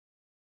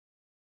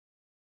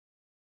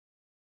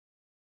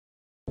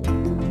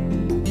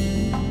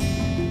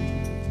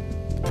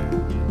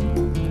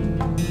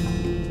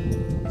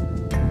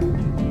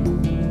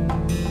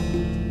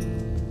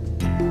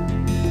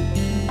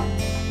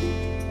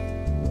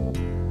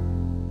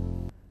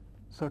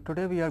So,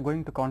 today we are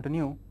going to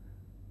continue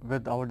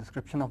with our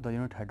description of the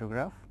unit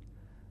hydrograph.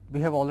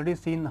 We have already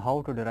seen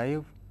how to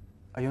derive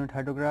a unit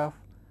hydrograph,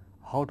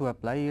 how to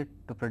apply it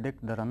to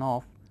predict the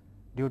runoff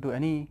due to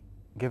any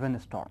given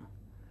storm.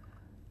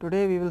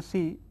 Today we will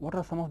see what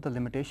are some of the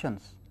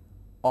limitations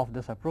of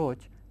this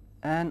approach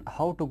and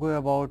how to go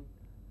about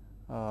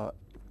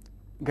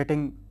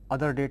getting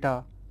other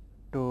data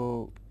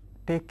to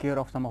take care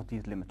of some of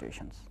these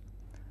limitations.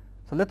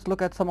 So, let us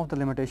look at some of the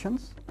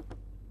limitations.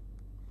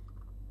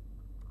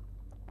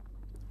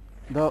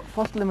 The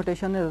first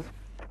limitation is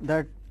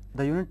that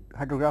the unit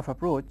hydrograph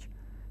approach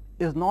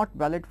is not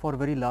valid for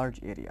very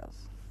large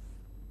areas.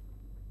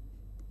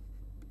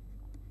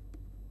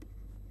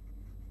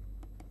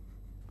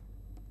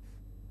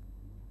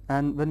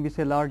 And when we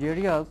say large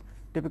areas,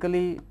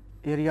 typically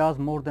areas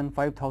more than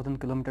 5,000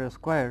 kilometers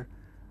square,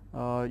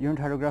 unit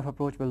hydrograph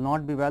approach will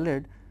not be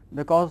valid,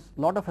 because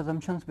lot of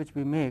assumptions which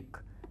we make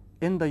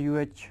in the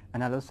UH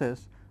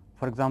analysis,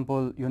 for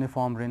example,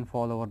 uniform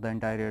rainfall over the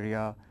entire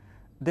area,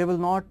 they will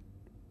not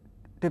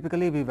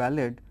typically be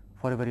valid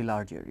for a very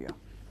large area.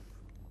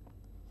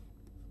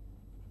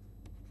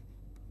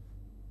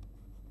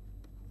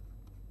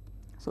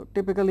 So,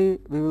 typically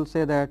we will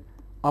say that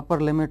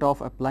upper limit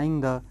of applying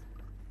the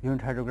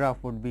unit hydrograph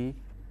would be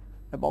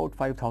about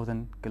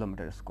 5,000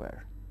 kilometers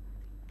square.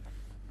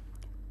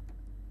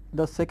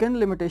 The second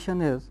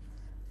limitation is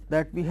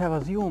that we have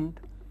assumed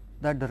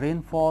that the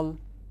rainfall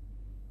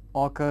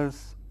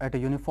occurs at a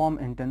uniform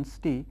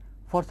intensity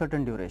for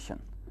certain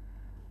duration.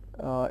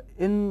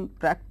 In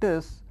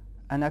practice,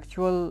 an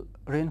actual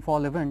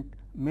rainfall event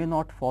may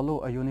not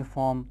follow a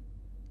uniform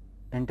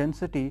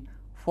intensity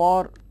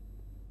for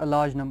a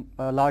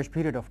large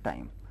period of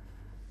time.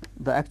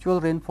 The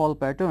actual rainfall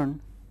pattern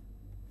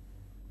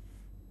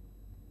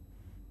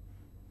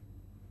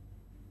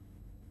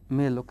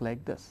may look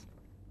like this.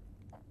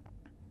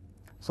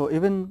 So,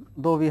 even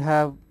though we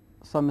have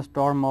some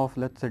storm of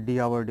let us say d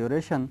hour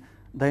duration,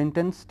 the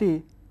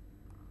intensity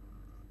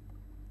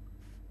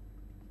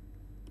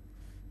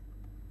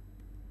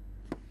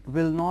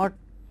will not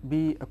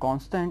be a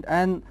constant,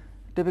 and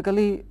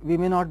typically we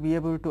may not be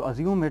able to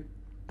assume it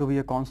to be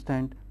a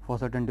constant for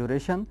certain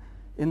duration.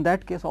 In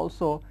that case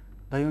also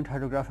the unit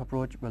hydrograph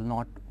approach will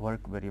not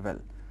work very well.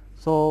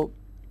 So,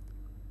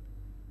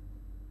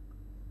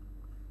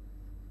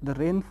 the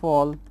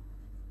rainfall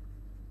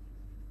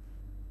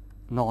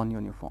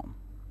non-uniform,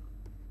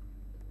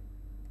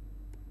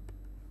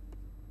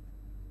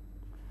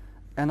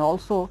 and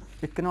also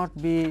it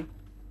cannot be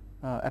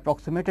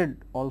approximated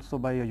also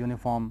by a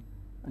uniform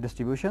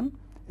distribution.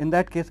 In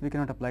that case we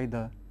cannot apply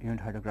the unit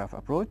hydrograph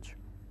approach.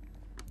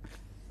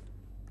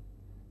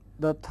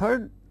 The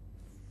third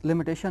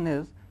limitation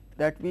is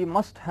that we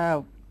must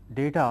have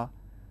data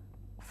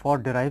for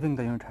deriving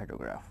the unit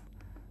hydrograph.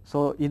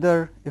 So,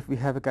 either if we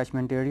have a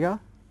catchment area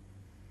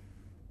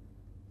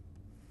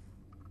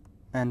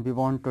and we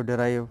want to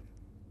derive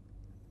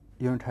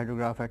unit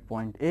hydrograph at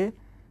point A,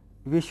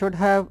 we should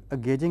have a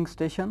gauging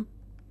station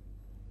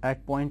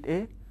at point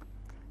A.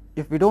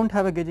 If we do not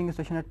have a gauging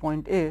station at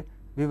point A,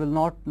 we will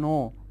not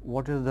know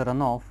what is the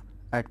runoff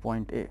at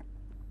point A.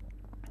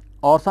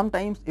 Or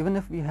sometimes even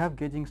if we have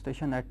gauging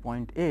station at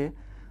point A,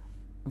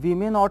 we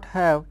may not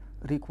have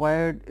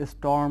required a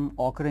storm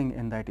occurring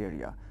in that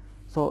area.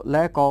 So,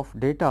 lack of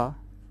data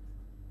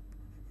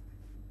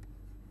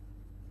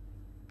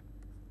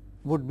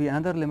would be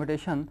another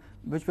limitation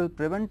which will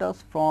prevent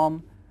us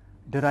from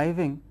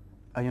deriving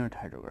a unit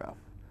hydrograph.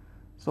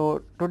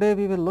 So, today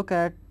we will look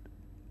at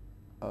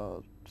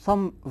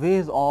some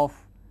ways of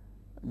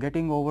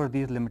getting over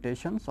these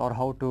limitations, or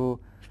how to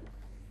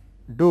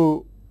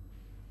do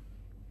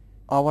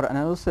our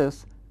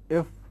analysis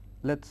if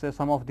let us say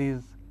some of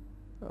these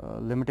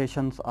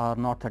limitations are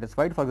not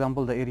satisfied. For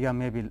example, the area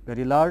may be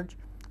very large,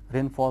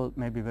 rainfall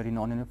may be very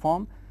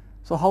non-uniform.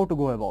 So, how to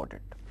go about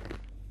it?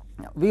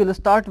 We will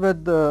start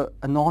with a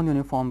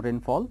non-uniform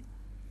rainfall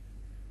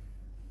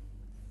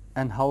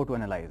and how to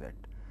analyze it.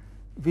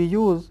 We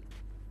use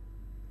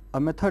a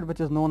method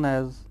which is known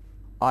as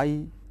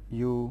IUH,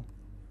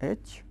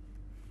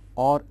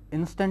 or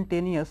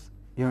instantaneous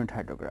unit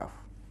hydrograph.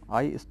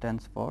 I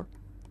stands for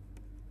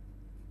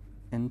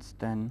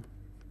instantaneous,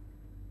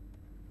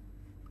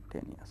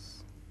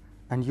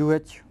 and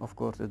UH of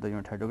course is the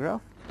unit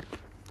hydrograph.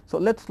 So,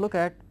 let us look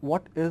at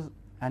what is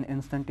an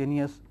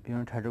instantaneous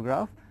unit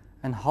hydrograph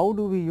and how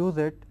do we use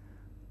it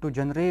to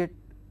generate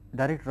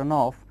direct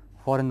runoff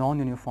for a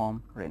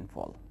non-uniform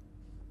rainfall.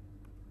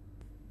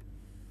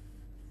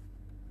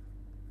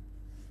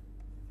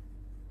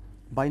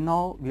 By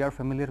now we are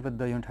familiar with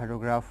the unit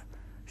hydrograph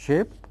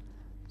shape.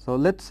 So,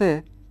 let us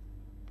say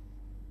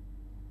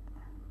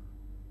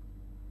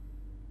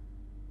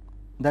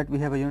that we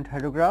have a unit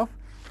hydrograph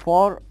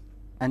for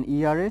an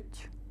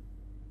ERH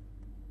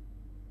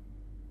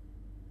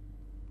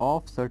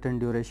of certain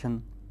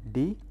duration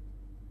d,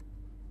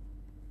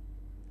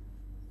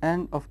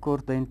 and of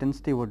course, the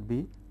intensity would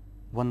be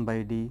 1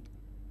 by d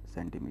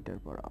centimeter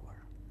per hour.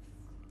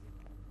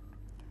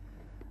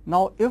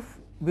 Now, if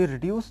we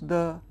reduce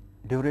the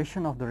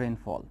duration of the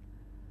rainfall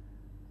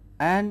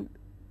and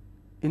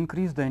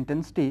increase the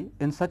intensity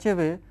in such a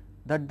way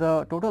that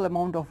the total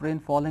amount of rain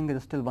falling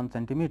is still 1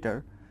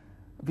 centimeter,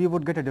 we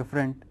would get a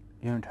different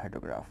unit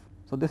hydrograph.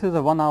 So, this is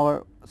a 1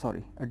 hour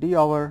a d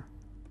hour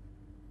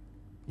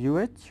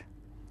UH.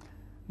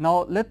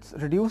 Now, let us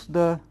reduce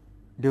the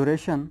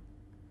duration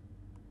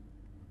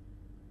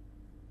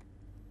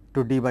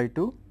to d by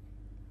 2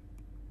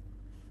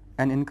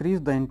 and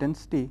increase the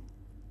intensity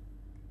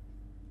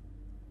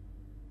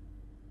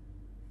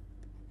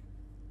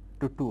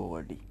to 2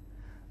 over d.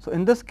 So,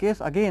 in this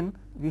case again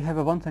we have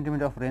a 1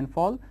 centimeter of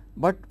rainfall,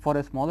 but for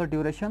a smaller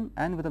duration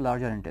and with a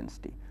larger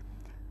intensity.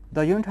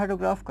 The unit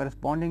hydrograph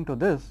corresponding to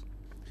this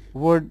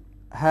would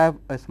have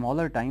a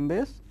smaller time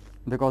base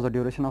because the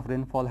duration of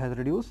rainfall has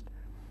reduced,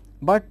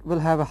 but will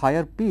have a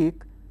higher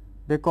peak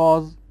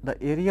because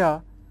the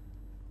area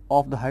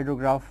of the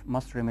hydrograph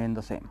must remain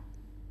the same.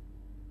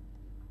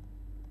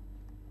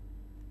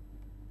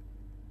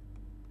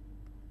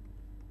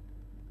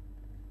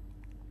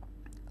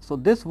 So,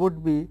 this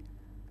would be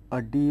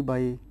a d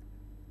by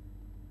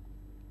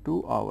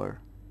 2 hour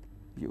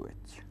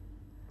UH.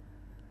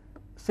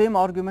 Same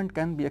argument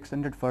can be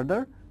extended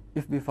further.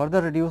 If we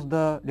further reduce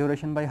the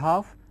duration by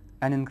half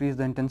and increase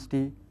the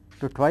intensity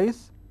to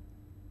twice,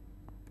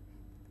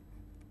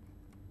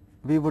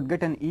 we would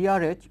get an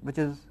ERH which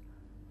is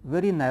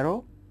very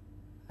narrow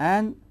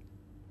and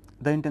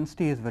the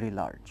intensity is very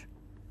large.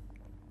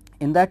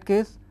 In that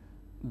case,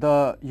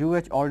 the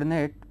UH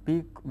ordinate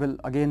peak will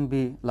again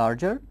be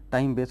larger,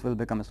 time base will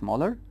become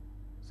smaller.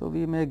 So,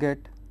 we may get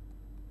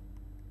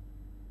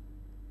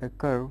a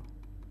curve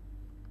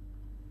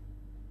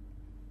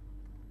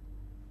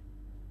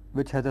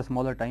which has a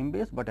smaller time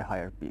base, but a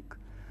higher peak.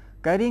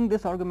 Carrying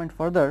this argument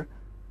further,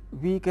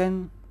 we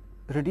can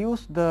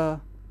reduce the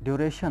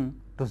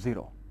duration to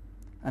 0,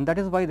 and that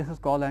is why this is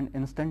called an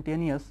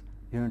instantaneous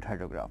unit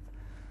hydrograph.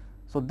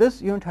 So,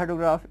 this unit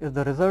hydrograph is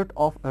the result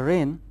of a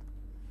rain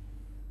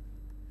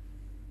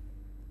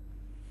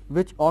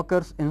which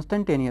occurs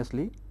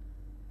instantaneously.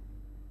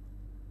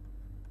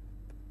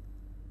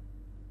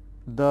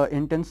 The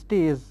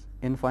intensity is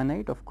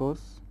infinite, of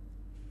course,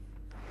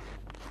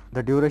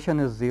 the duration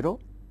is 0.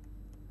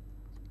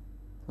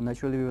 So,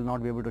 naturally, we will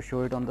not be able to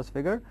show it on this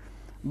figure,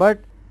 but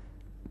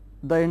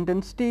the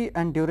intensity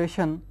and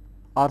duration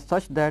are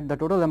such that the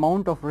total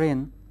amount of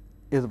rain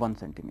is 1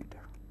 centimeter,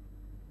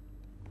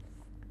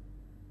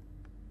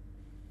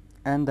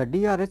 and the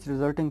DRH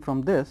resulting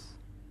from this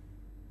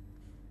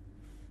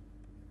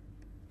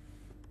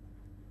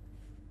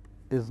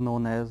is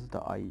known as the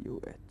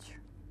IUH.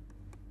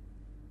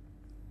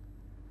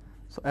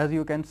 So, as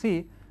you can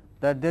see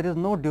that there is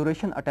no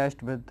duration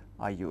attached with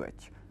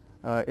IUH.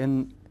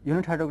 In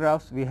unit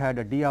hydrographs, we had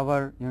a d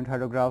hour unit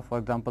hydrograph, for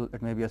example,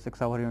 it may be a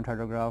 6 hour unit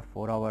hydrograph,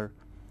 4 hour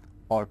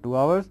or 2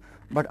 hours,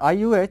 but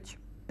IUH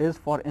is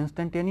for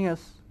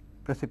instantaneous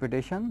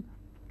precipitation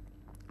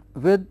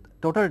with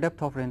total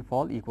depth of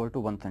rainfall equal to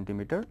 1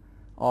 centimeter,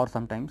 or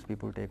sometimes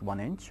people take 1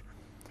 inch.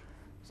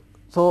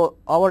 So,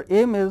 our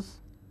aim is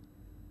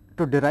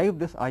to derive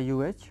this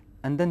IUH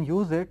and then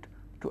use it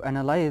to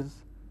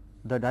analyze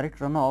the direct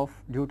runoff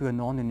due to a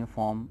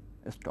non-uniform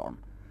storm.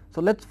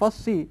 So, let us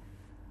first see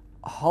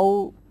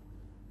how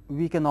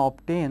we can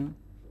obtain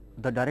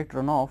the direct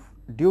runoff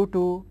due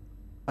to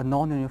a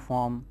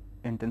non-uniform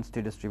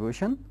intensity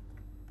distribution.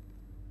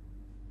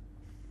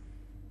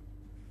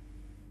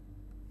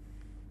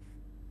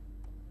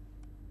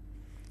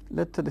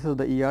 Let us say this is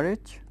the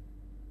ERH,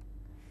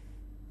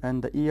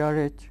 and the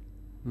ERH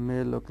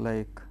may look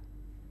like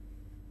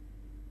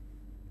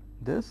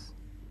this.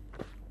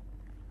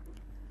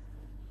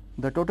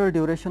 The total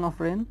duration of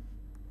rain,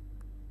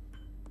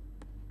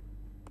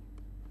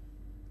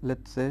 let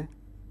us say,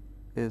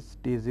 is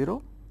T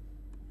 0,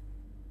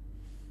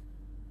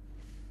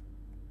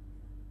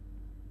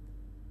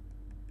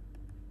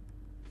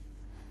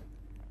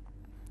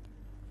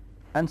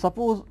 and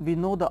suppose we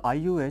know the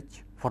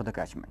IUH for the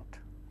catchment.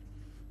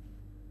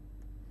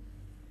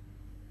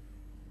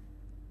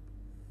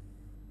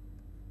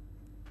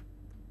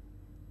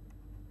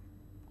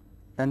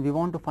 And we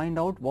want to find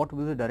out what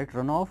will be the direct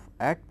runoff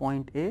at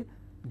point A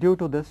due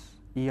to this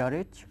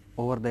ERH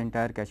over the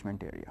entire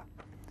catchment area.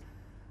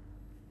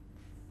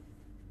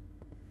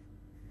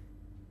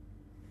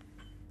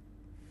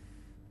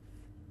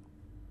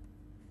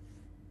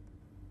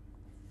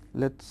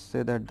 Let us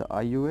say that the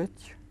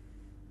IUH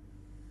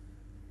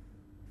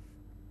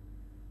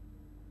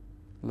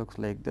looks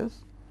like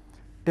this.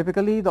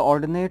 Typically, the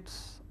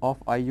ordinates of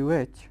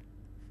IUH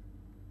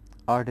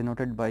are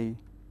denoted by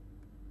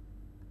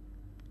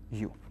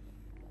u.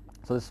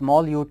 So, the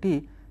small ut,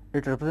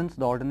 it represents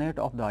the ordinate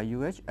of the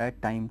IUH at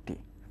time t.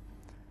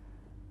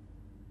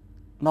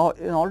 Now,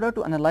 in order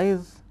to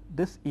analyze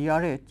this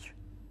ERH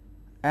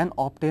and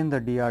obtain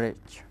the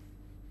DRH,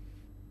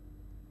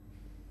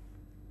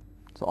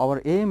 so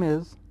our aim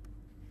is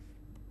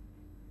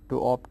to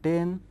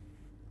obtain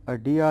a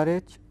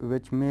DRH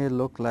which may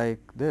look like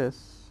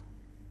this.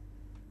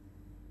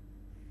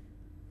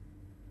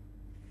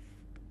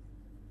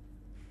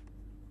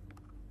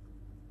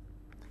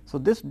 So,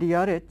 this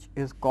DRH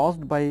is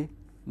caused by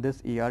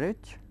this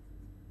ERH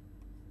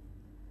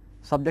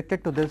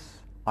subjected to this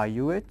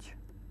IUH,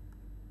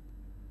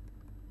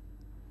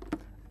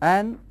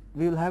 and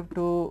we will have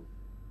to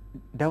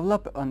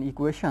develop an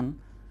equation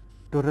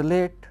to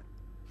relate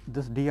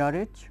this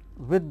DRH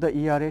with the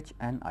ERH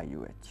and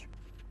IUH.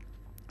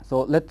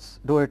 So, let us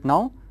do it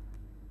now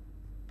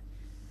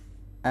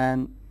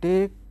and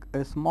take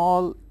a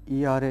small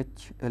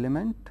ERH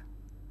element.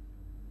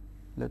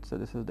 Let us say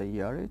this is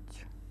the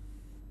ERH,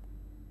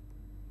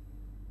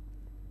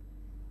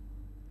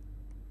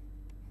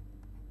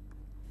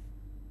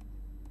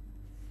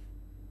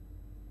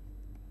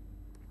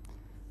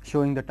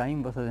 showing the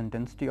time versus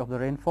intensity of the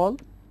rainfall.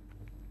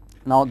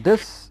 Now,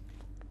 this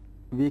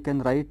we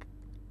can write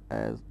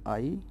as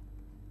I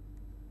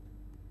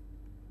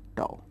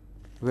tau,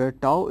 where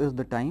tau is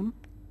the time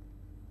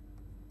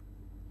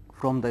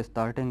from the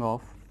starting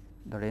of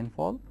the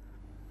rainfall.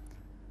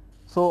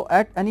 So,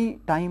 at any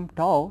time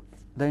tau,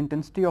 the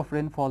intensity of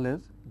rainfall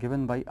is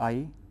given by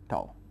I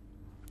tau.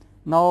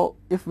 Now,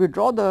 if we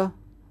draw the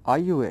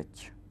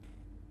IUH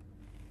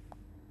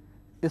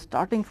is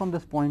starting from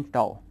this point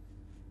tau,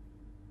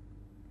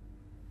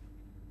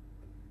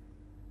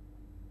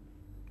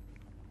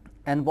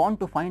 and want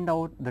to find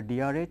out the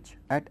DRH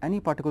at any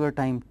particular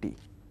time t.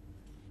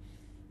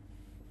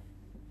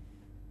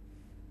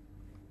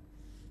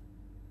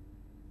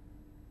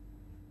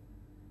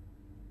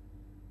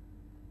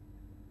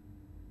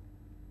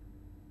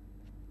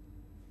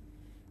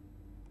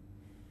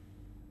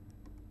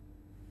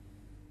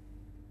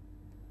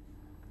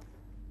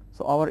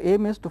 So, our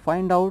aim is to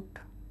find out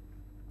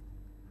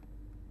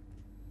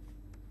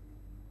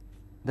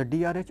the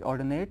DRH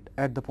ordinate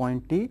at the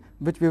point t,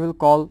 which we will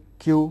call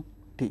q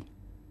t.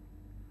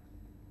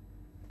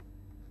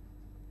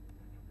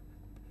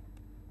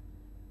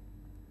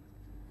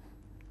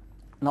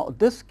 Now,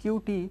 this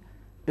q t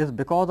is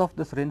because of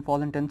this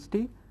rainfall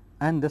intensity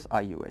and this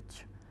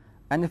IUH,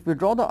 and if we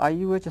draw the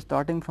IUH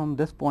starting from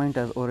this point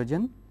as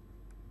origin,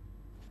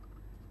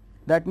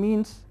 that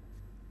means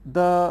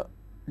the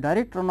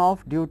direct runoff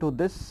due to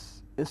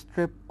this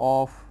strip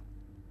of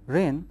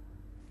rain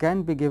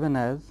can be given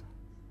as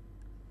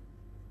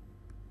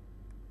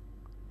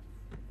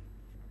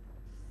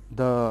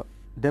the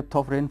depth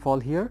of rainfall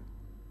here,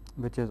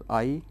 which is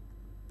I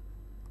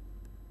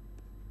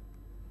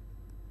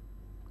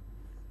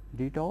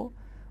d tau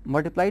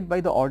multiplied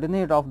by the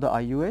ordinate of the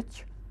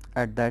IUH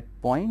at that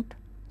point.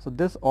 So,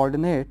 this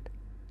ordinate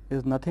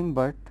is nothing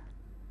but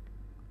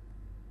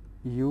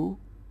u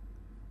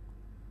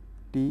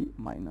t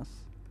minus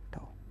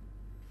tau.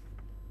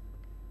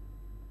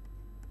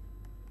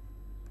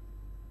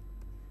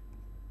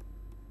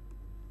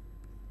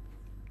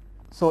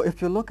 So,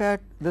 if you look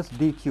at this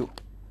dq,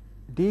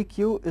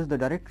 dq is the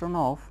direct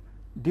runoff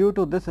due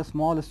to this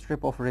small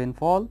strip of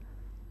rainfall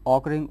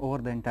occurring over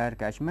the entire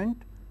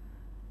catchment.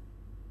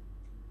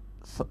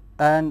 So,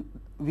 and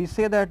we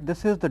say that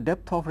this is the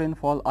depth of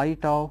rainfall I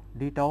tau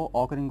d tau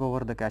occurring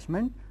over the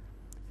catchment.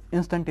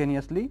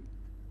 Instantaneously,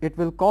 it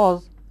will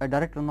cause a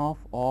direct runoff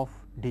of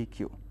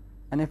dq,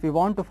 and if we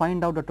want to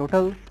find out the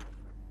total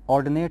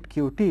ordinate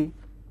qt,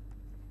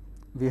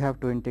 we have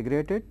to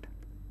integrate it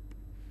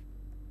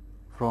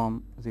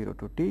from 0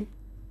 to t.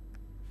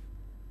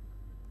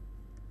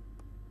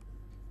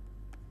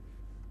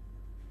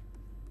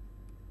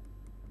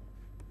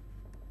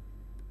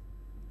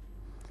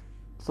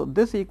 So,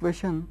 this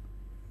equation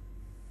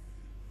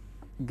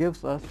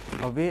gives us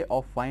a way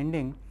of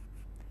finding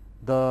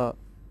the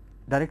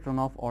direct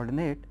runoff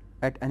ordinate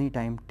at any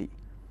time t.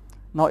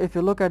 Now, if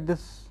you look at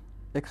this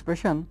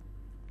expression,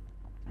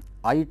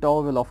 I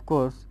tau will of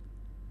course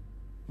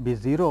be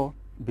 0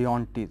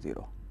 beyond t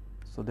 0.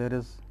 So, there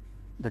is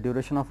the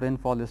duration of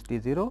rainfall is t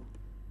 0.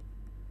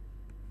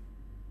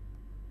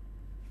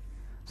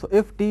 So,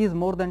 if t is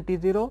more than t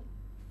 0,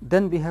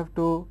 then we have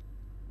to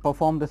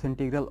perform this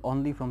integral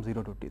only from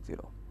 0 to t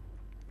 0.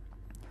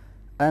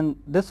 And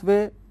this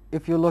way,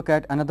 if you look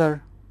at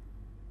another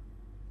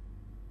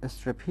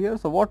strip here.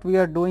 So, what we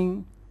are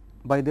doing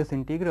by this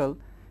integral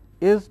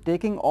is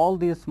taking all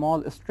these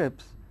small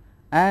strips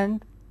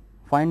and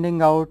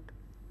finding out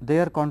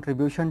their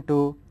contribution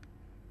to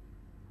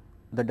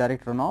the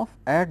direct runoff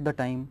at the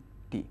time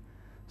t.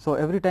 So,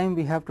 every time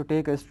we have to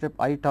take a strip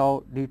I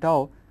tau d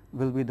tau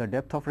will be the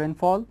depth of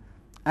rainfall,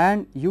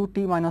 and u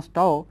t minus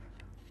tau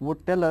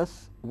would tell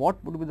us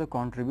what would be the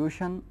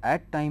contribution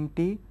at time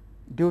t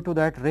due to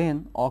that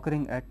rain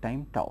occurring at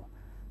time tau.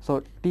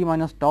 So, t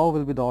minus tau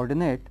will be the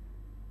ordinate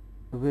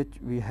which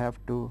we have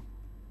to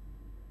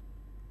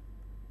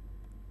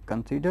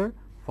consider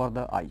for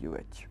the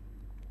IUH.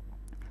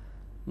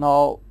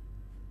 Now,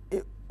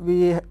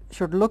 we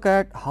should look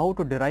at how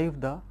to derive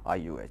the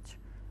IUH.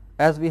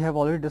 As we have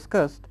already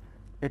discussed,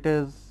 it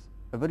is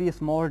a very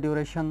small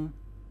duration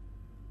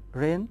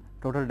rain,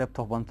 total depth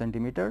of 1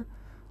 centimeter.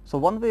 So,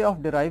 one way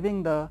of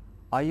deriving the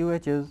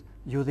IUH is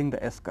using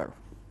the S curve.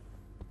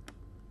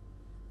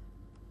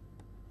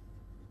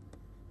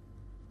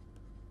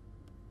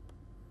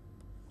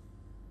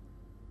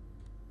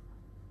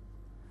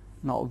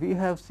 Now, we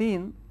have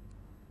seen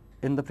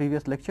in the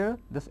previous lecture,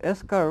 this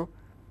S curve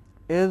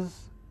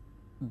is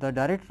the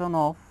direct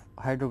runoff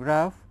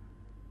hydrograph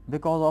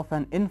because of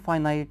an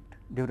infinite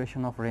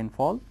duration of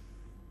rainfall.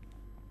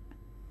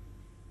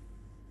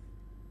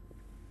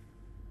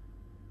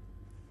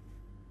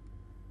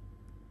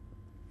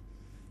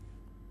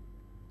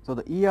 So,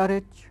 the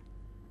ERH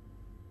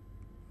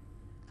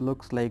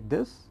looks like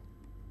this,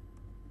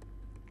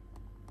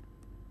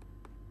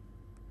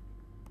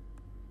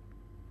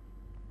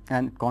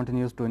 and it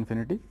continues to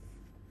infinity.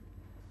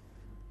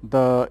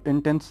 The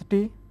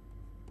intensity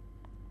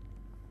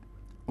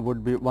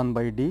would be 1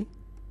 by d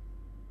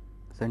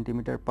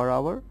centimeter per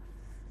hour.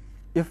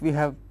 If we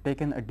have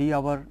taken a d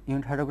hour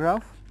unit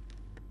hydrograph,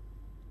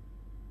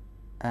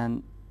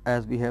 and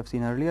as we have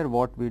seen earlier,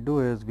 what we do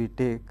is we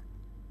take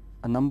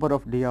a number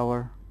of d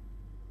hour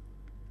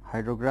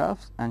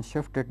hydrographs and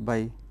shift it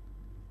by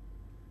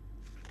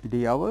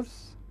d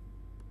hours,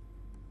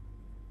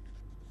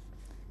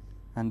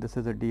 and this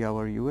is a d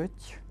hour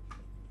UH.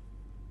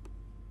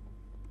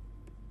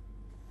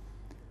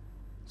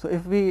 So,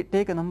 if we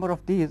take a number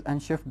of these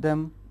and shift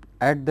them,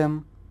 add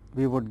them,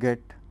 we would get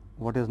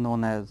what is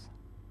known as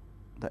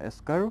the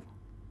S curve,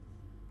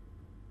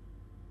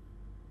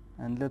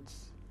 and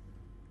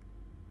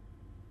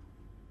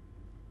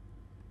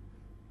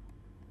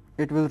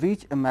it will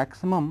reach a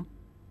maximum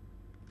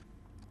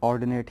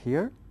ordinate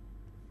here,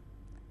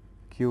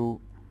 Q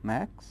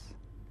max,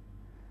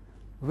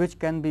 which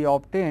can be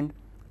obtained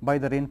by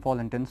the rainfall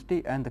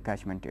intensity and the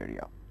catchment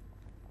area.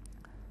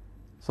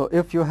 So,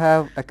 if you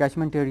have a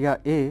catchment area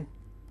A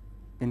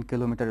in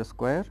kilometer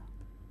square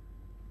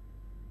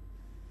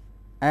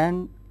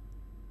and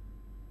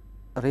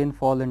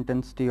rainfall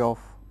intensity of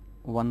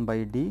 1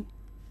 by d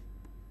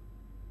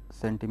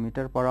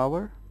centimeter per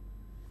hour,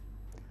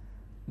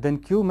 then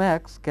Q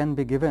max can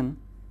be given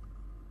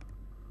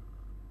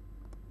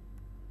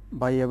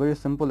by a very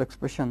simple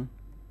expression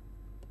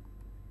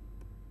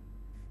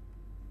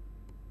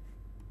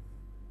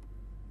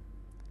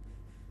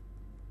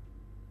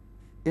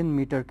in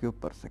meter cube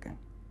per second.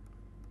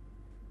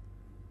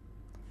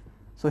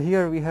 So,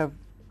 here we have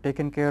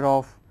taken care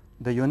of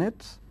the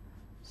units.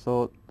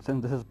 So,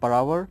 since this is per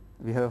hour,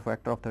 we have a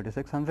factor of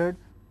 3600.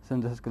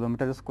 Since this is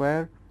kilometer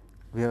square,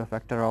 we have a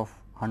factor of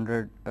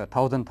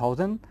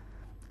 1000,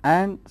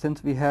 and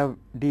since we have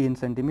d in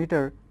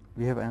centimeter,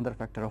 we have another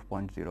factor of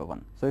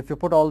 0.01. So, if you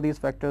put all these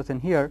factors in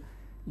here,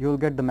 you will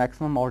get the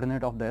maximum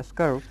ordinate of the S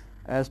curve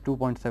as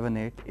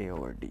 2.78 A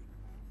over d.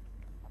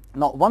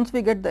 Now, once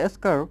we get the S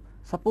curve,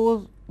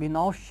 suppose we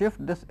now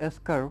shift this S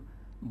curve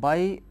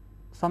by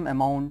some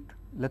amount,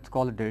 let us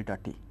call it delta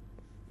t.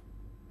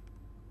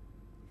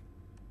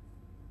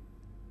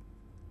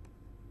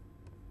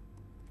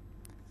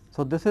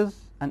 So, this is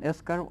an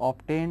S curve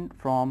obtained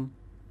from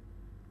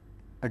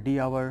a d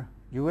hour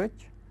UH.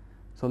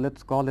 So, let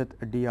us call it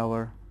a d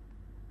hour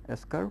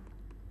S curve,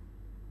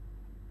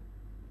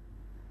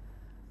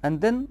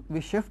 and then we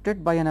shift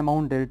it by an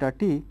amount delta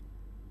t,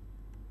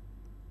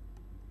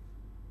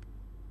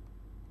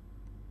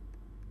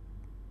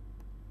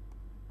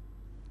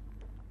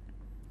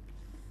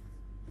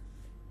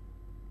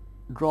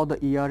 draw the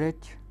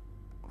ERH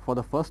for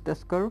the first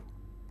S curve.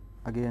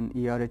 Again,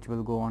 ERH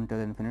will go on till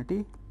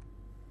infinity,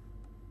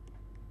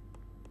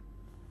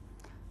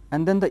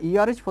 and then the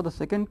ERH for the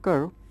second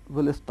curve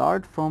will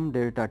start from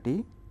delta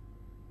t,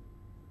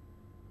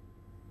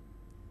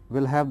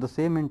 will have the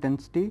same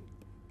intensity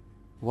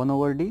 1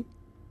 over d,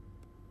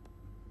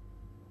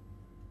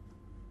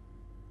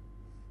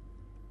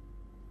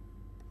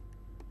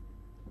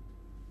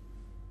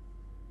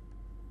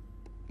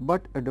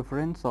 but a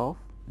difference of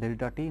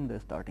delta t in the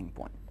starting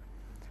point.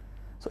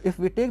 So, if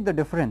we take the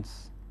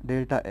difference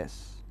delta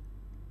S,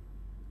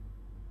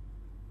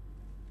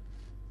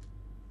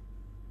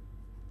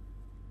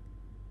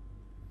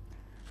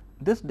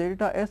 this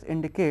delta S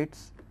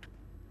indicates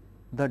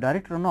the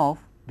direct runoff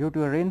due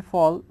to a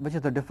rainfall, which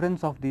is the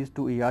difference of these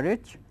two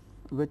ERH,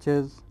 which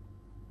is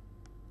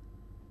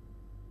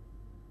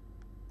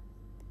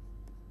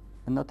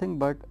nothing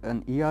but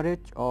an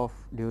ERH of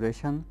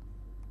duration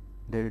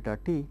delta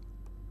t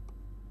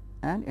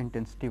and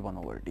intensity 1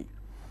 over d.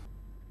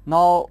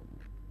 Now,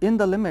 in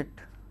the limit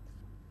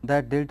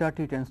that delta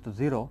t tends to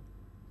 0,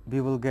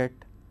 we will get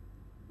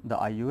the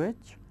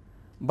IUH,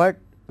 but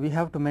we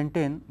have to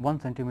maintain 1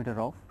 centimeter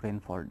of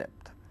rainfall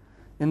depth.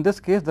 In this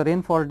case, the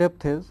rainfall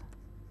depth is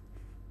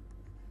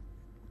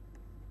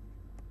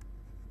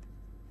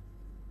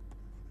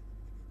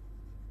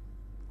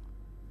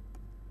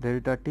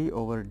delta t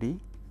over d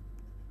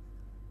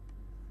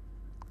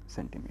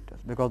centimeters,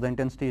 because the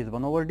intensity is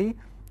 1 over d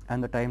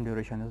and the time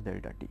duration is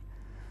delta t.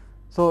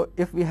 So,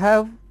 if we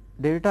have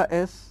delta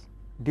S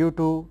due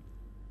to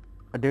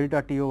a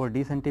delta t over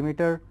d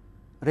centimeter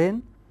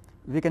rain,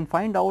 we can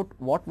find out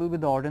what will be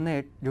the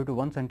ordinate due to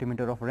 1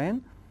 centimeter of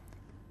rain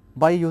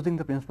by using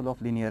the principle of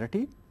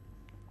linearity.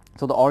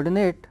 So, the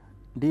ordinate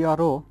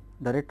DRO,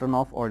 direct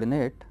runoff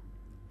ordinate,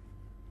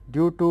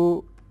 due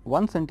to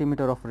 1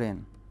 centimeter of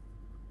rain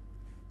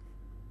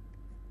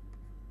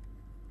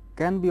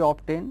can be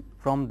obtained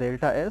from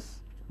delta S,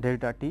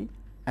 delta t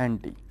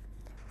and d.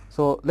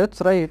 So, let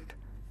us write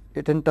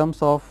it in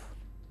terms of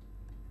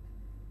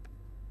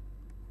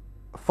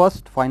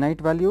first finite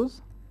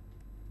values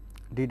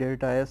d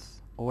delta s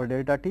over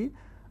delta t,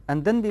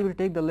 and then we will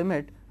take the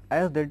limit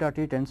as delta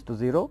t tends to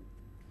 0.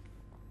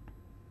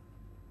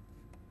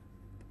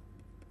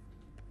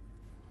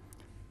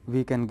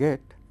 We can get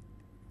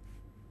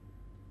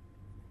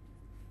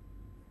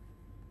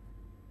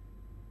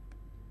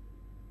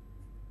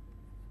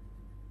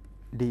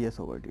ds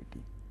over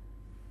dt.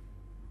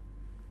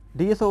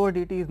 ds over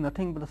dt is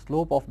nothing but the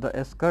slope of the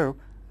s curve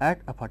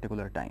at a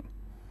particular time,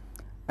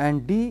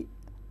 and d,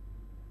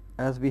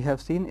 as we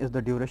have seen, is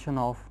the duration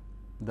of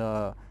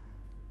the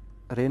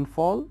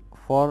rainfall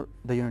for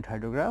the unit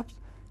hydrographs.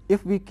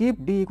 If we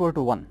keep d equal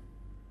to 1,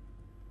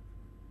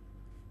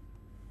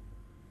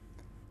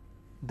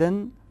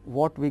 then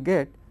what we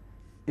get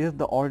is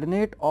the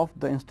ordinate of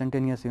the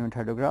instantaneous unit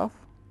hydrograph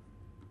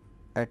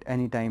at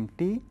any time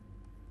t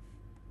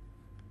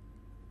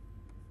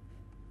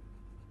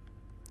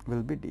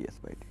will be ds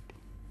by dt.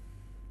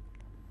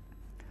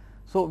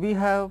 So, we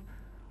have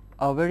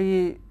a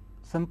very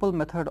simple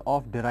method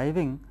of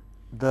deriving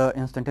the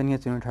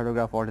instantaneous unit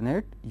hydrograph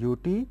ordinate u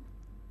t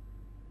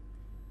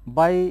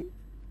by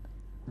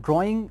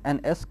drawing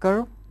an S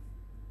curve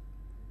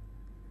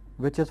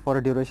which is for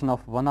a duration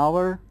of 1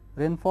 hour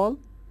rainfall.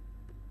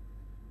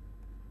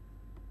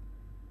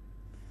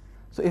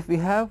 So, if we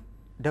have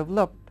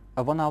developed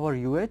a 1 hour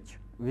UH,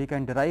 we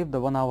can derive the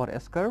 1 hour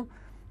S curve,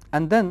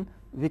 and then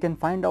we can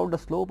find out the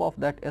slope of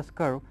that S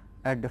curve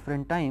at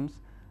different times,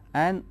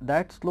 and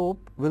that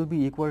slope will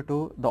be equal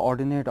to the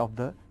ordinate of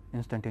the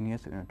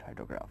instantaneous unit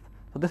hydrograph.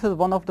 So, this is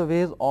one of the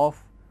ways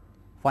of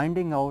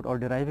finding out or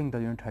deriving the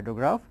unit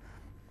hydrograph.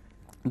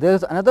 There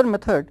is another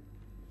method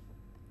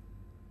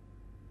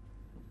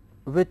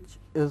which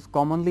is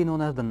commonly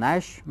known as the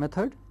Nash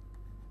method,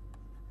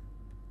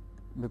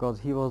 because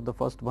he was the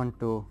first one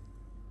to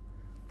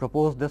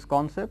propose this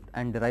concept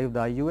and derive the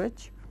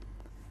IUH.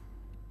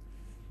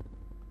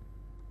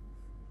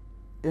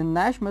 In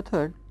Nash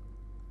method,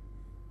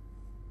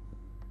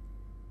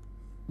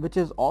 which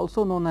is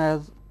also known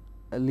as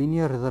a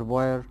linear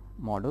reservoir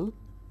model,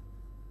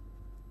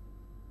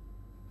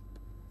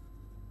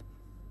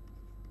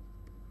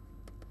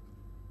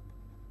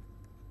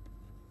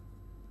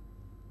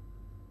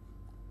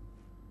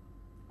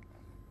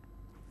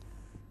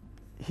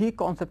 he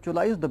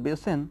conceptualized the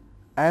basin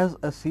as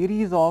a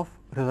series of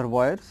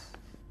reservoirs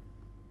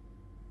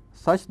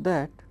such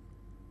that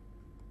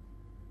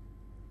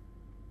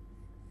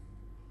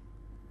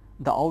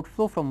the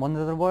outflow from one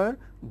reservoir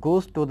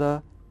goes to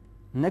the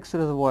next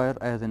reservoir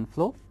as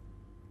inflow.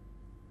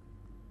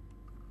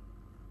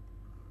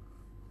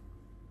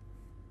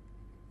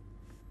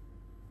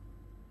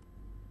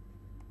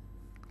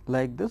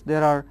 Like this,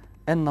 there are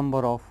n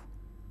number of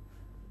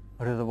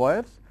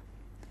reservoirs,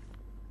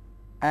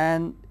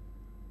 and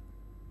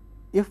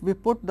if we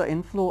put the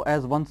inflow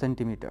as 1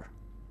 centimeter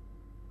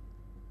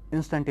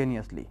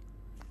instantaneously,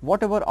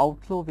 whatever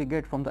outflow we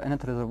get from the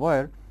nth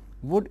reservoir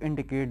would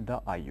indicate the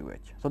IUH.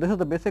 So, this is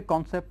the basic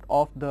concept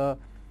of the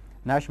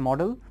Nash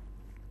model,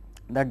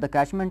 that the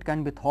catchment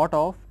can be thought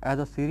of as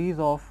a series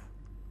of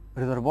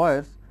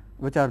reservoirs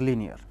which are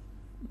linear.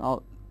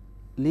 Now,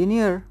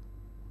 linear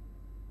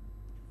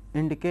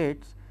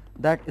indicates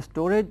that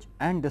storage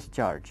and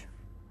discharge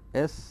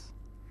S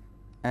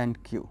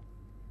and Q,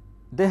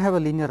 they have a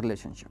linear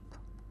relationship.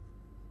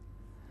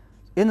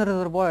 In a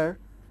reservoir,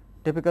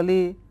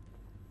 typically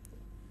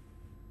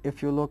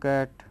if you look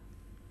at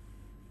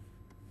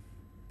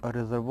a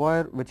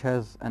reservoir which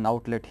has an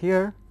outlet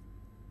here,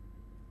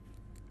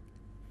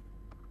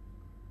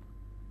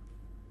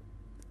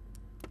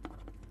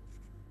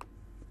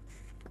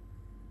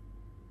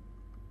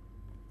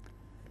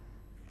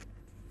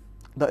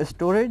 the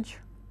storage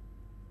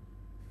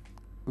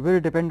will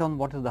depend on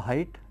what is the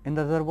height in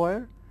the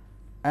reservoir,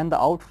 and the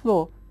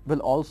outflow will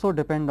also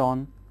depend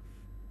on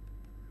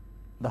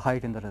the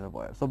height in the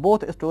reservoir. So,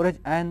 both storage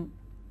and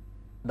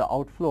the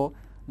outflow,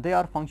 they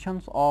are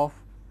functions of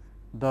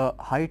the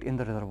height in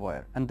the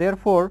reservoir, and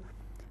therefore,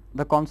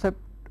 the concept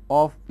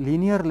of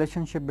linear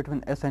relationship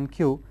between S and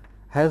Q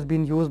has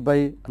been used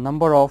by a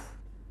number of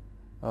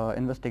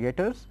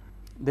investigators.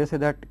 They say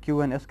that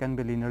Q and S can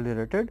be linearly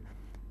related.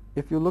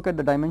 If you look at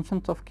the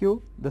dimensions of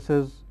Q, this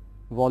is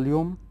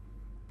volume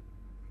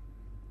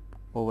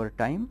over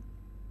time,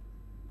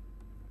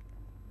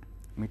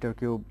 meter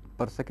cube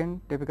per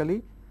second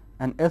typically,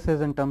 and S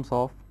is in terms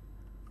of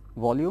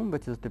volume,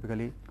 which is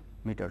typically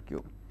meter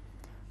cube.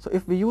 So,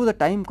 if we use a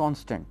time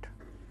constant,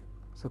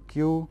 so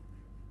Q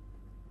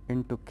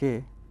into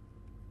K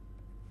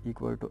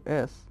equal to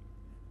S,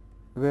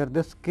 where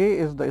this K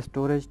is the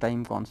storage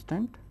time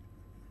constant,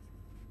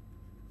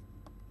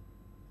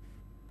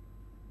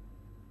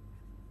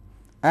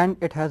 and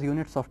it has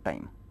units of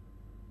time.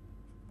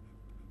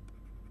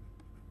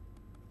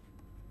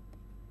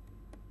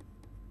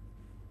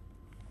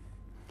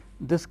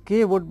 This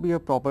K would be a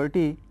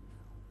property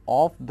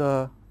of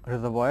the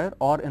reservoir,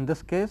 or in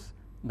this case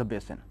the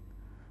basin.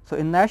 So,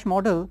 in Nash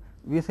model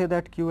we say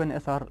that Q and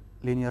S are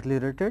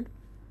linearly related,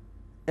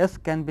 S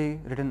can be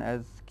written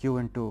as q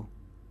into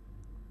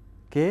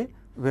k,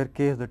 where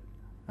k is the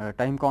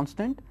time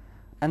constant,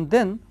 and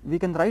then we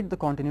can write the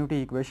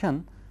continuity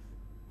equation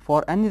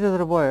for any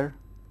reservoir.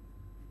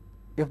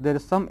 If there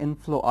is some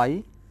inflow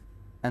I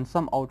and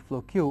some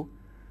outflow q,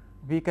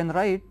 we can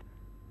write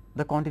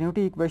the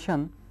continuity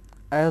equation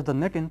as the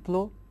net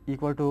inflow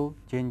equal to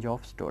change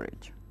of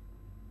storage.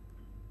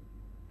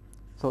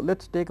 So, let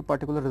us take a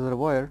particular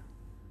reservoir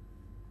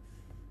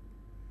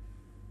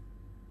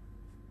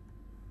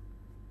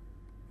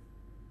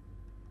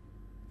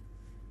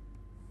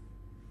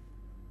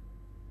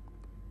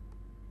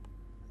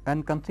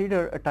and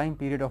consider a time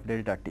period of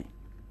delta t.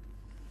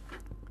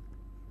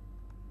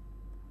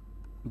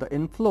 The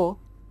inflow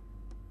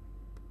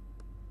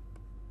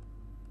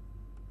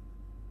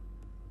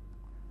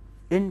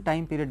in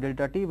time period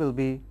delta t will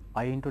be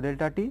I into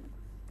delta t,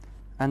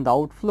 and the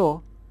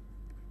outflow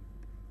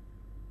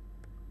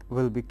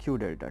will be q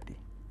delta t.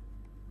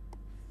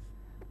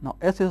 Now,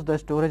 S is the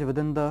storage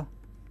within the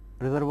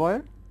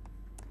reservoir,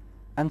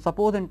 and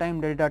suppose in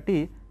time delta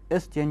t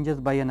S changes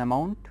by an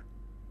amount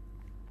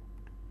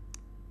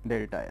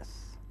delta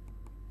S.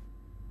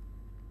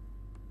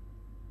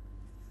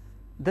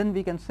 Then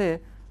we can say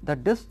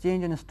that this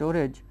change in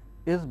storage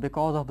is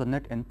because of the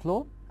net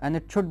inflow, and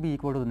it should be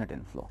equal to the net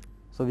inflow.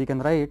 So, we can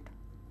write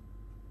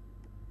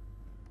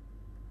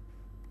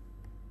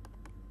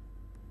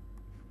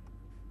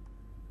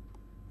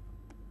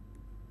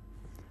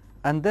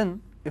and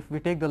then if we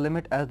take the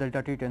limit as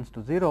delta t tends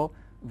to 0,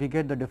 we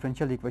get the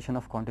differential equation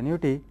of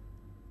continuity,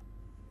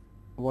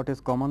 what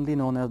is commonly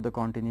known as the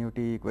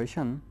continuity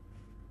equation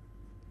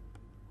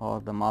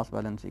or the mass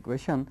balance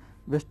equation,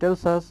 which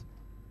tells us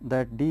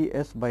that d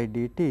S by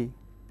d t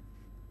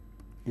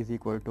is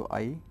equal to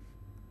I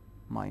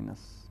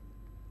minus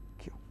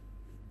q.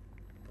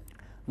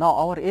 Now,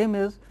 our aim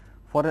is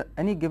for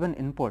any given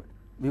input,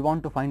 we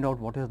want to find out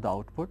what is the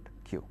output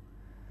q.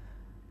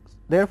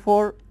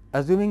 Therefore,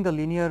 assuming the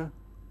linear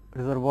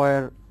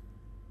reservoir,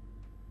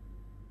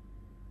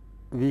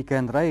 we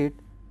can write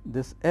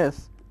this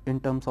S in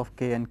terms of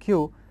k and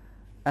q,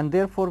 and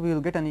therefore, we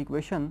will get an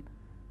equation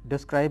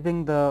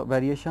describing the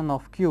variation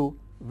of q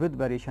with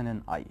variation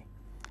in I,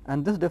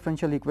 and this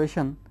differential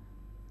equation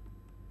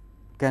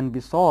can be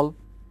solved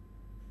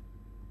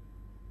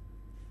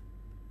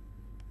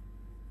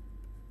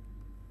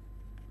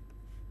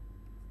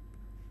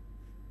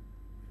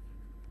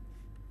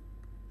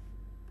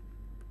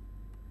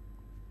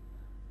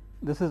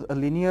this is a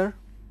linear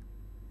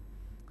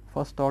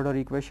first order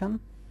equation.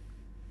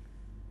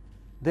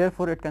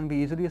 Therefore, it can be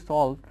easily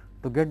solved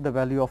to get the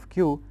value of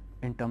q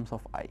in terms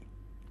of I.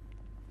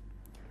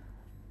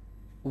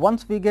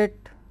 Once we get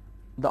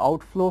the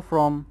outflow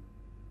from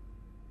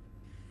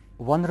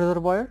one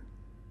reservoir,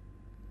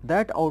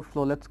 that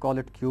outflow, let us call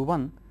it q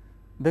 1,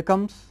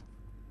 becomes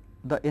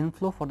the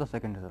inflow for the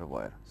second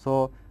reservoir.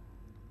 So,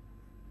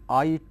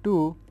 I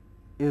 2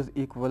 is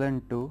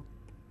equivalent to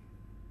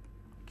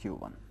q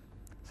 1.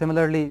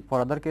 Similarly,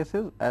 for other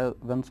cases,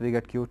 once we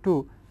get q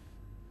 2,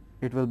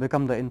 it will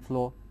become the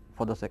inflow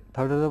for the third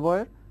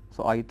reservoir.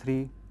 So, I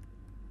 3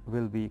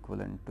 will be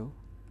equivalent to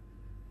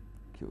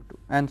q 2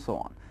 and so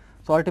on.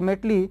 So,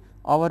 ultimately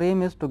our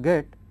aim is to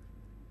get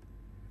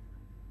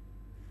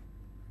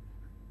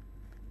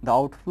the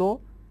outflow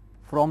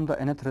from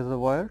the nth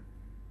reservoir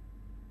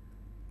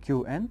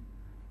q n,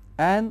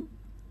 and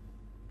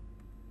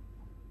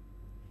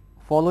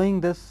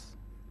following this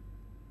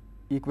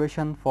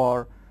equation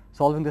for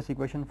solving this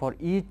equation for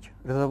each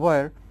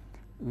reservoir,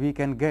 we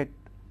can get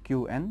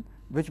q n,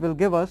 which will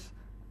give us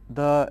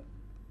the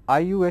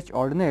IUH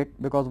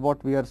ordinate, because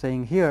what we are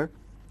saying here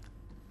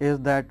is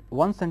that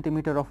 1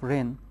 centimeter of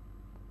rain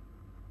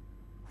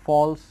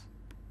falls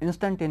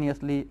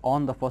instantaneously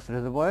on the first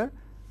reservoir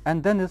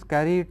and then is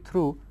carried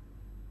through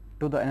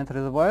to the nth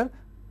reservoir.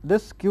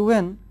 This q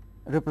n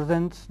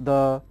represents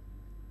the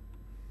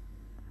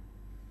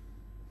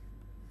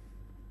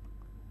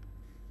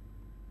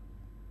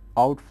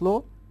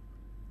outflow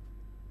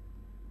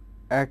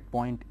at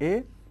point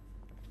A,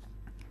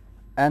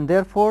 and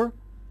therefore,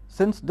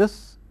 since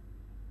this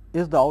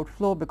is the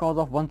outflow because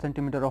of 1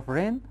 centimeter of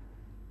rain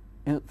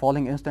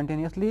falling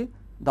instantaneously,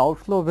 the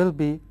outflow will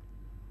be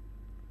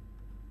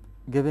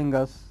giving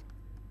us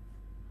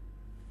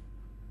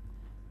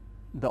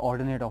the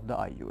ordinate of the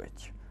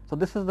IUH. So,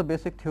 this is the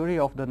basic theory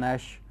of the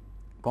Nash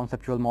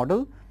conceptual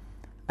model,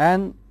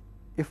 and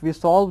if we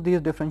solve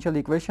these differential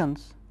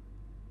equations,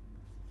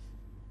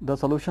 the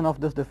solution of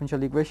this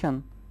differential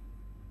equation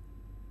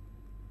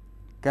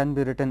can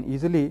be written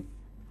easily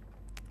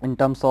in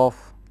terms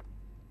of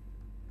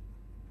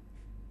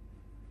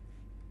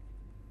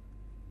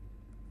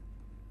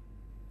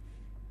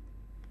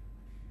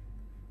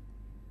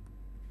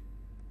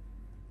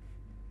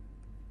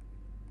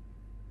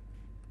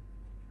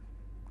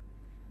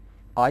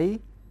I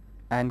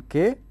and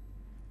k.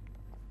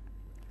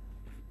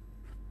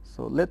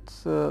 So, let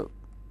us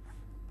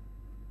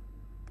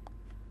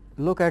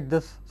look at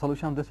this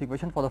solution of this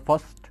equation for the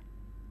first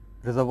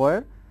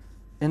reservoir,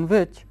 in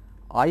which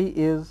I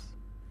is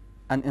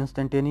an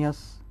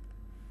instantaneous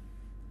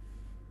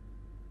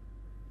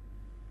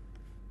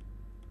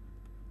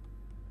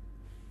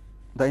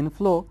the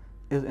inflow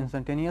is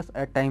instantaneous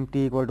at time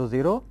t equal to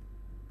 0.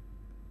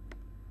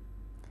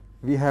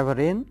 We have a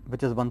rain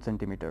which is 1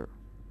 centimeter.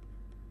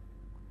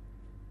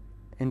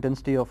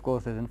 Intensity of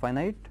course is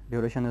infinite,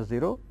 duration is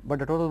 0, but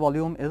the total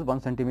volume is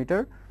 1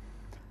 centimeter.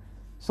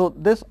 So,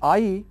 this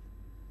I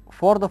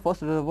for the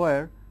first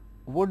reservoir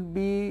would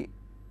be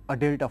a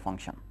delta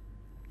function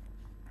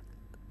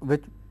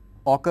which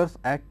occurs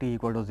at t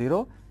equal to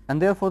 0,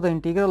 and therefore, the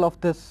integral of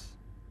this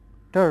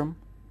term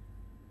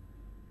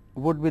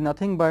would be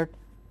nothing but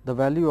the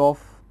value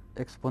of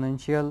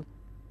exponential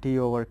t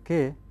over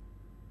k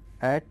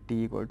at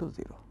t equal to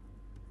 0.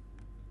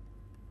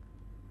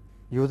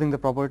 Using the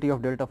property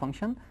of delta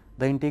function,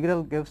 the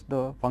integral gives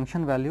the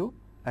function value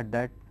at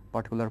that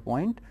particular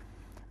point,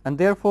 and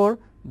therefore,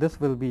 this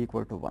will be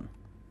equal to 1.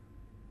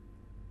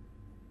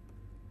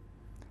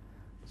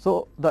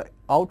 So, the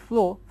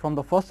outflow from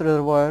the first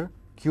reservoir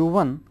Q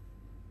 1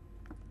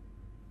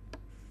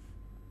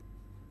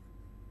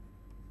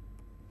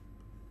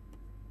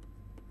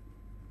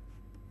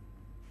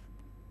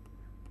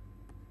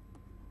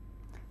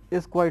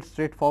 is quite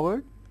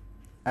straightforward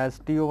as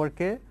t over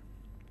k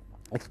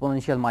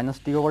exponential minus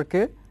t over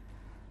k,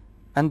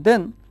 and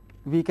then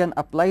we can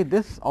apply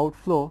this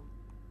outflow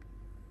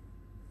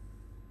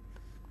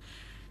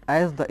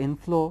as the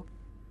inflow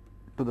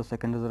to the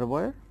second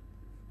reservoir,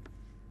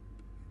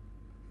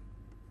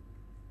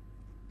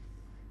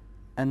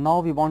 and now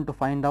we want to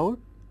find out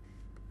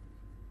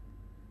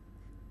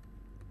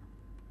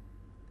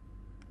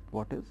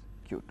what is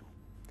Q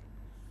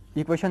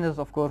 2. Equation is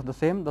of course the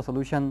same, the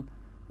solution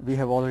we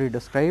have already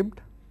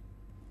described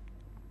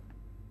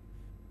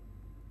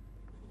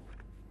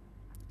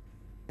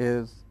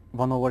is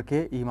 1 over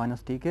k e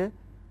minus t k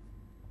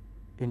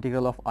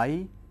integral of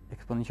I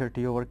exponential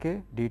t over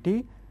k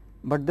dt,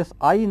 but this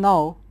I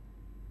now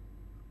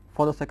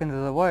for the second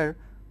reservoir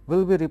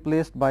will be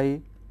replaced by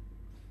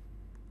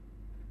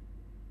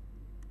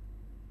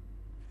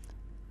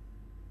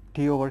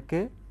t over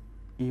k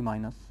e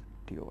minus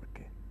t over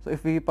k. So,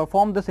 if we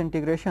perform this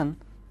integration,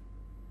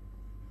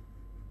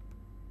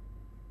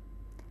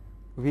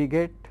 we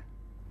get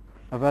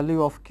a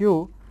value of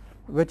q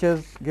which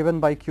is given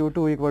by q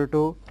 2 equal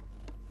to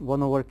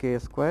 1 over k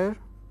square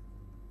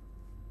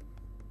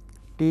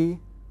t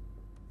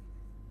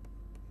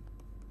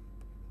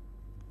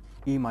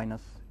e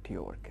minus t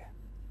over k.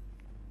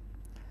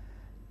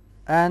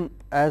 And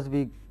as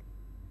we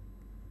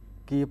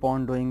keep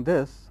on doing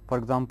this, for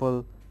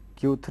example,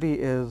 Q 3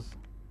 is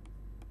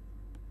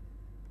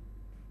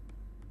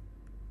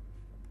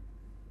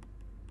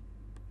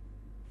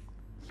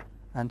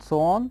and so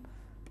on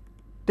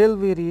till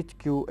we reach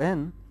Q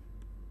n,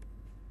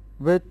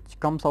 which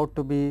comes out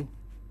to be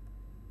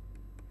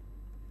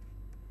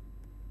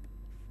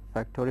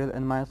factorial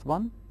n minus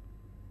 1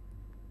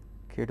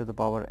 k to the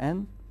power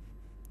n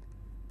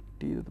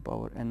t to the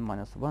power n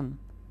minus 1 .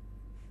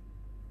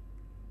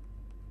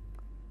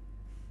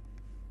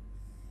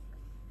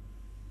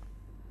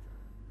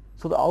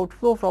 So, the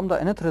outflow from the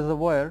nth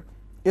reservoir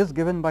is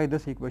given by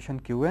this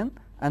equation Q n,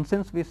 and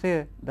since we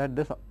say that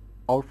this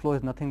outflow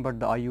is nothing but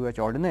the IUH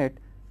ordinate,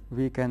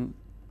 we can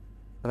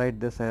write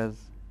this as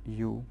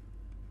u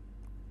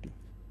t.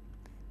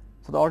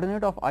 So, the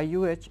ordinate of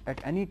IUH at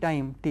any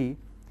time t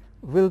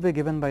will be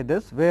given by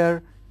this,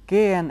 where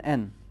k and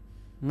n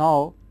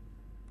now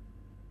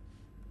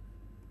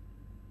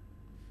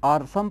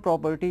are some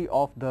property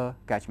of the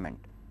catchment.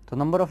 So,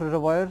 number of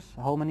reservoirs,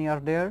 how many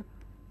are there,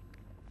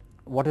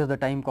 what is the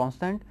time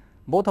constant,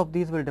 both of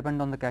these will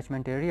depend on the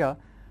catchment area,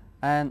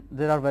 and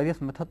there are various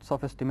methods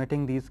of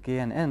estimating these k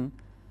and n.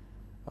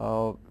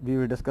 We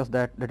will discuss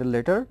that little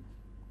later,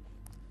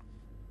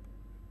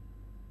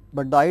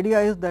 but the idea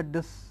is that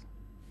this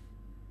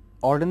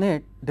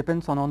ordinate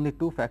depends on only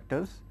two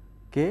factors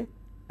k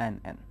and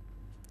n.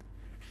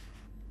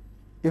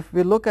 If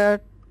we look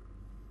at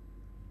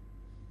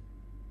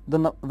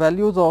the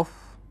values of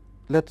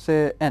let us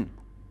say n,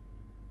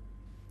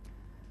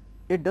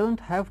 it does not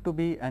have to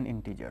be an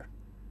integer,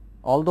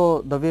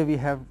 although the way we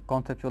have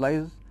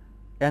conceptualized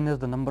n is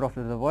the number of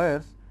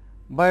reservoirs,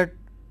 but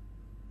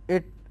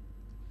it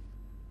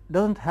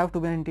does not have to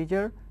be an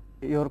integer.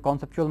 Your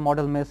conceptual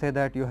model may say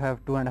that you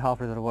have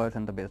 2.5 reservoirs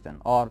in the basin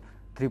or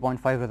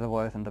 3.5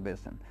 reservoirs in the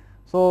basin.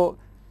 So,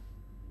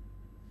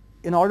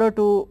 in order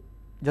to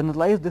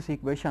generalize this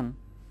equation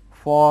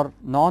for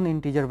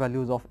non-integer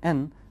values of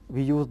n,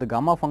 we use the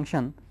gamma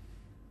function,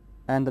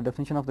 and the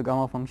definition of the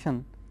gamma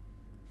function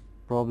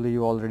probably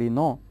you already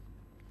know.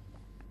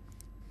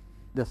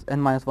 This n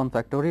minus 1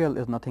 factorial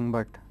is nothing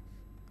but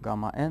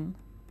gamma n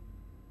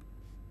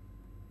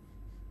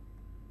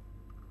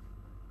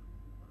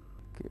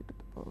k to the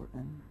power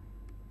n .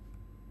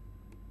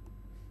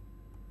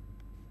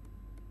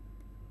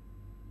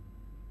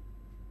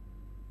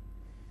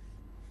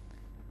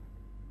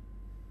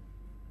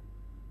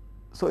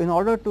 So, in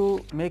order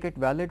to make it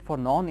valid for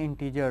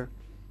non-integer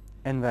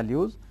n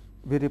values,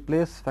 we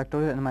replace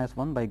factorial n minus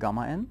 1 by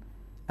gamma n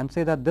and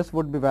say that this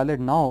would be valid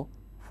now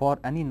for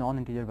any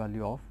non-integer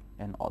value of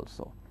n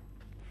also.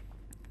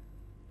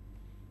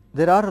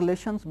 There are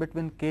relations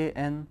between k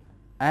n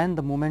and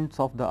the moments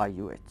of the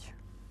IUH.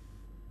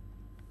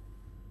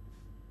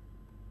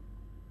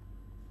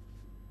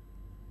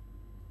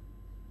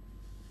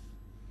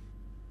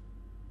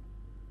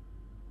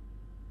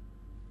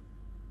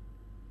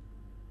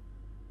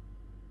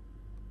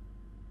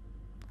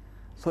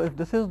 So, if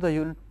this is the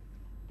unit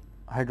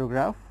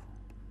hydrograph,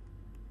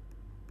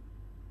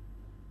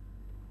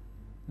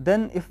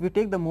 then if we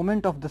take the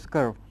moment of this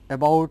curve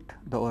about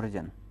the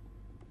origin,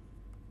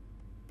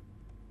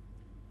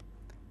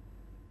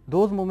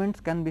 those moments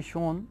can be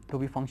shown to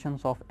be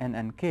functions of n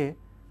and k.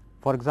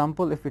 For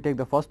example, if we take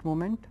the first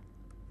moment,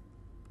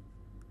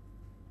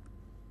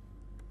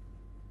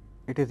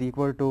 it is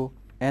equal to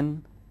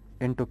n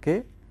into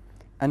k,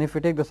 and if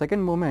we take the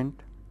second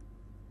moment,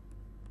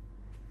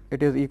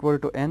 it is equal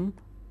to n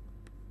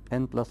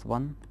plus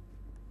 1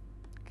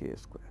 k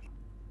square.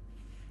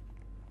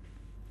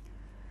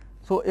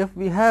 So, if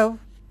we have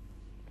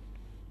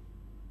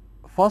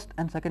first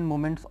and second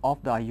moments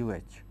of the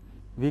IUH,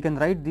 we can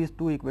write these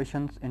two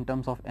equations in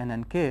terms of n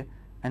and k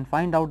and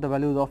find out the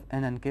values of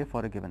n and k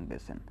for a given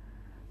basin.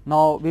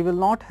 Now, we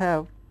will not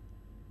have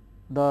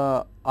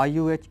the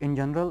IUH in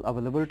general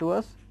available to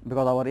us,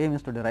 because our aim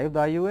is to derive the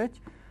IUH,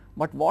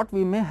 but what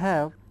we may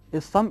have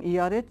is some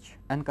ERH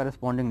and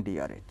corresponding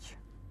DRH.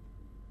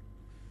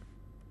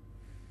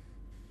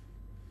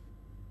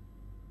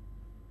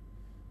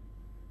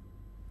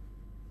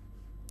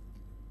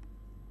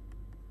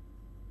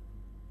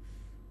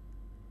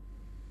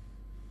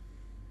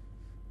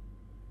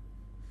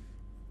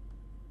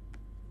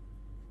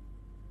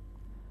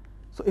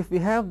 So, if we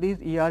have these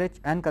ERH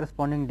and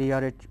corresponding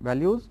DRH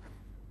values,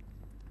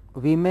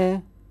 we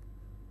may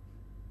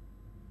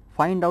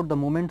find out the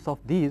moments of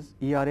these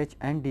ERH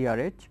and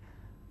DRH,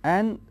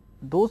 and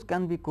those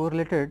can be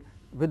correlated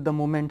with the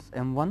moments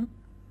m1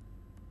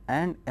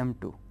 and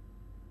m2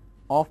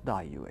 of the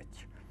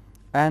IUH.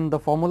 And the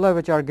formula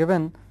which are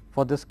given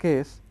for this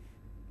case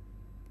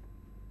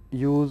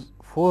use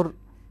 4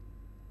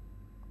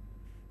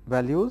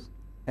 values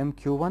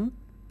mq1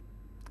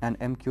 and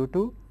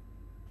mq2.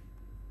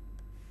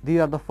 These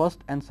are the first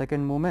and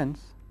second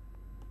moments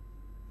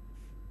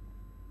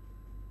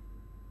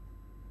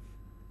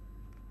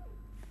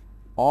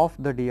of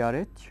the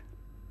DRH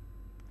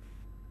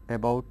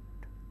about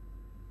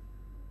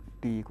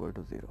t equal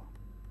to 0,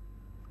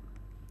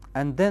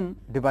 and then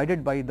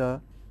divided by the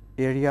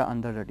area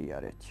under the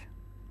DRH.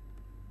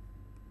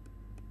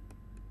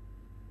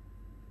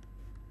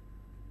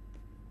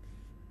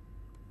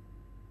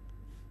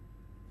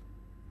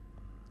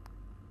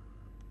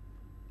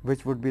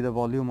 Which would be the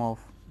volume of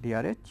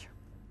DRH.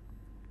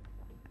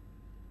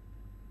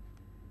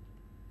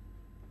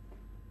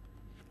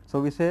 So,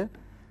 we say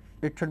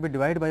it should be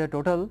divided by the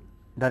total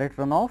direct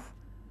runoff.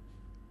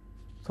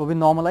 So, we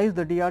normalize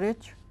the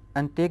DRH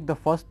and take the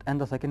first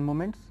and the second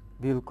moments,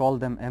 we will call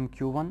them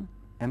mq1,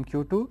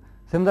 mq2.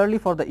 Similarly,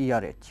 for the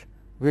ERH,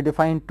 we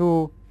define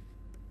two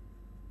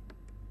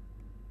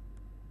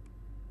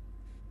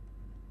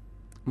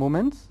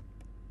moments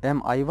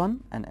mi1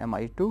 and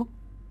mi2.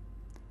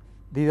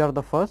 These are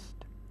the first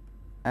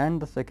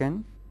and the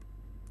second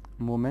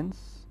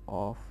moments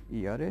of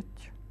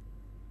ERH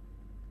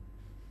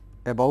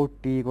about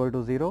t equal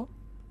to 0,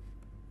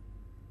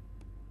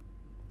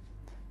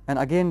 and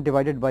again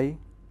divided by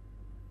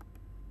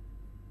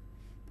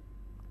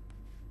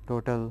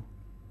total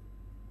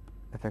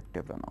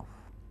effective runoff.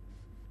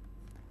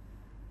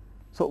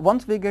 So,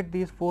 once we get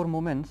these 4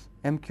 moments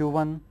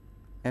mq1,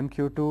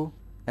 mq2,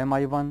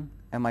 mi1,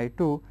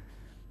 mi2,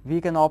 we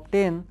can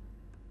obtain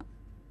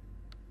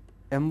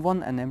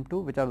m1 and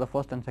m2, which are the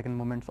first and second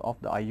moments of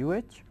the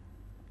IUH,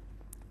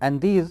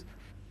 and these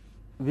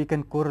we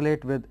can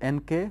correlate with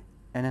nk,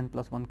 nn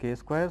plus 1 k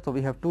square. So,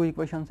 we have two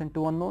equations and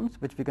two unknowns,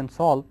 which we can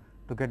solve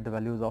to get the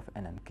values of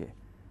n and k.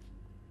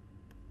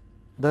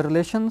 The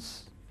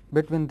relations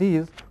between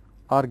these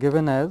are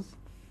given as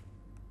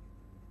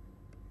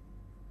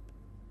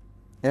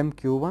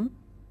mq1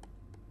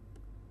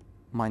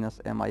 minus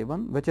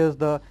mi1, which is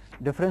the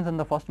difference in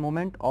the first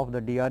moment of the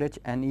DRH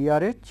and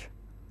ERH.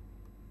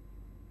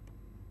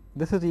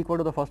 This is equal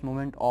to the first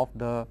moment of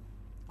the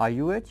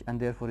IUH and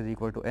therefore, is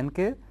equal to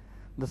nk.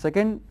 The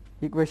second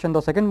equation, the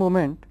second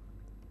moment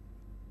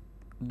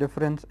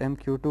difference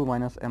mq2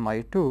 minus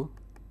mi2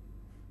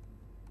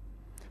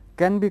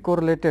 can be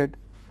correlated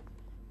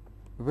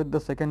with the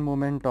second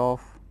moment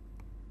of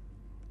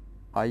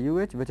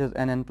IUH, which is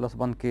nn plus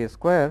 1 k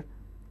square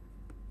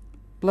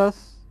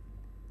plus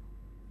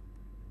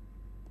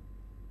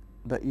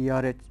the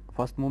ERH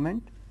first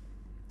moment,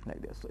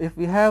 like this. So, if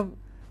we have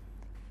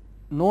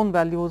known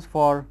values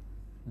for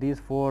these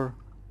 4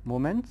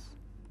 moments,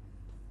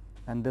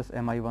 and this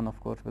mi1 of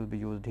course, will be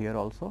used here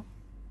also.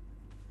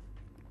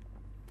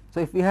 So,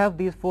 if we have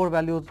these 4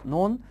 values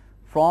known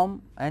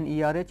from an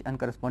ERH and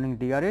corresponding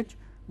DRH,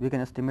 we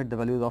can estimate the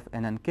values of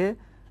n and k,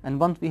 and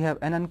once we have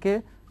n and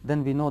k,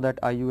 then we know that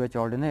IUH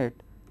ordinate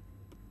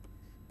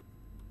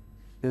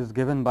is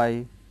given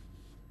by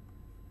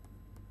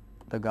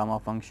the gamma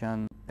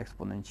function,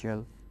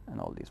 exponential, and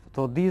all these.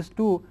 So, these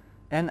two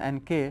n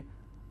and k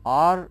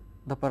are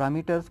the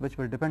parameters which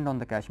will depend on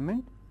the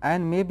catchment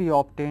and may be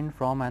obtained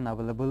from an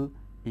available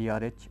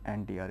ERH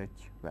and DRH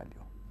value.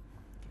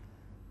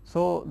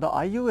 So, the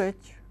IUH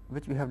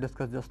which we have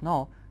discussed just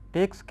now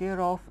takes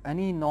care of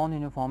any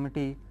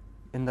non-uniformity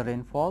in the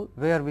rainfall,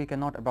 where we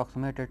cannot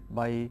approximate it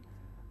by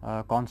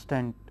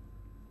constant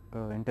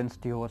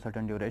intensity over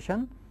certain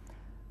duration.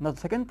 Now, the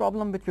second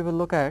problem which we will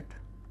look at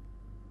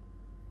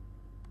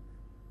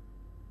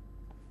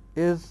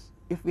is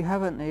if we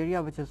have an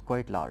area which is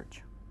quite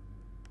large.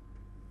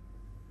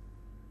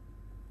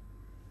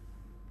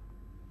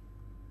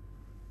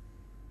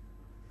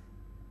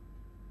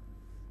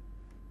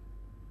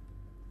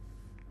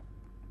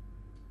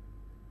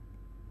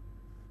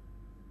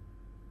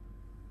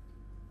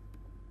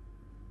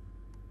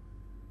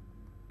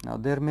 Now,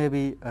 there may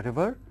be a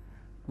river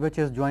which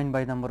is joined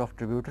by number of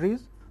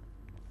tributaries,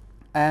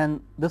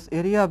 and this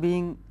area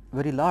being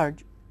very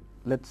large,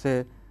 let us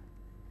say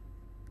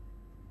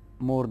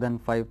more than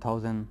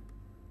 5,000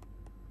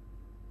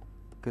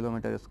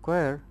 kilometer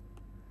square,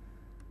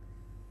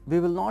 we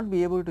will not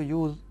be able to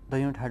use the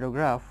unit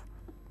hydrograph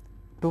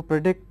to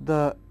predict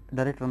the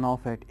direct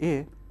runoff at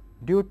A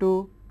due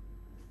to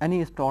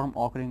any storm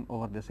occurring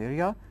over this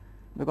area,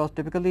 because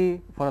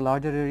typically for a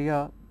larger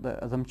area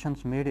the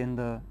assumptions made in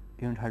the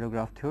unit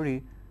hydrograph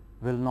theory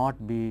will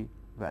not be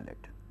valid.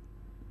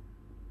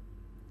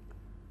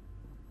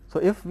 So,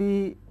 if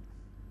we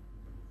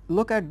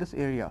look at this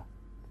area,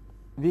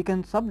 we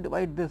can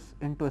subdivide this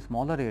into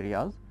smaller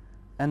areas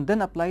and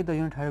then apply the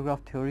unit hydrograph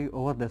theory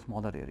over the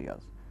smaller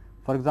areas.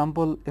 For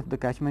example, if the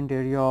catchment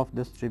area of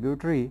this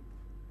tributary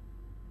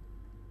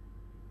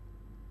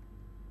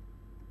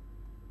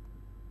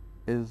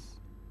is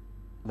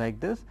like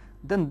this,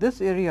 then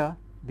this area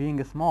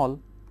being small,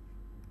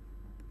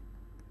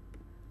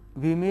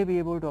 we may be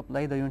able to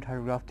apply the unit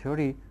hydrograph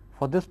theory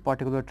for this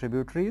particular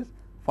tributaries,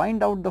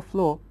 find out the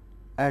flow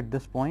at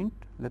this point,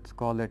 let us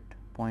call it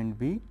point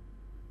B.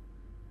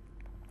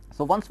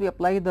 So, once we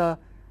apply the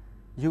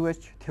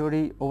UH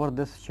theory over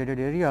this shaded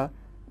area,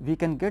 we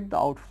can get the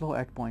outflow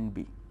at point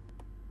B.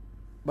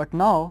 But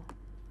now,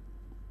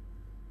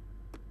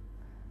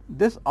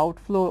 this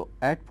outflow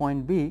at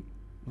point B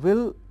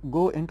will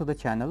go into the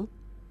channel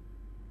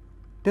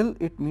till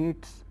it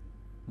meets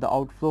the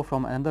outflow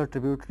from another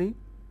tributary,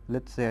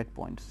 let us say at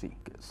point C.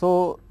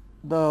 So,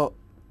 the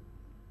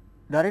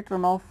direct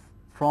runoff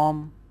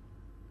from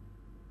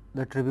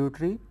the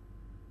tributary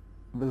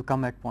will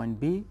come at point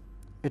B,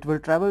 it will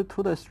travel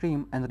through the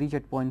stream and reach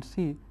at point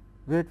C,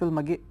 where it will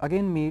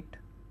again meet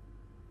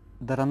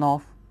the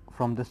runoff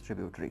from this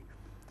tributary.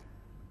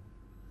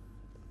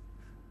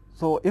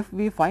 So, if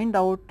we find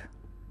out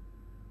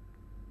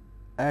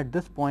at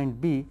this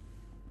point B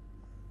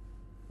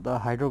the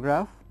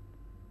hydrograph,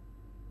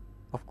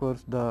 of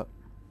course, the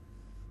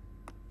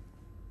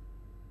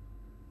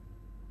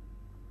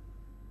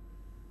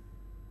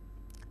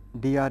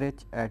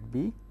DRH at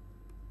B,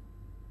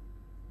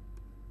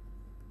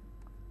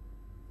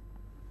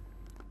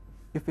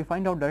 if we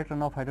find out direct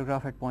runoff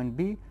hydrograph at point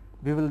B,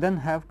 we will then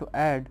have to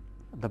add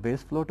the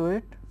base flow to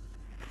it.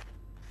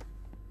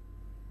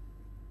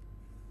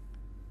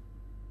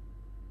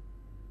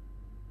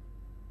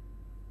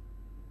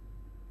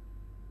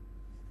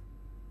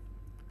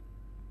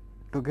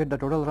 To get the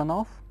total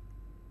runoff.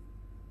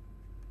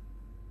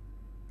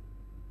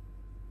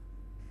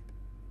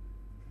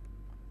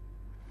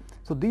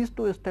 So, these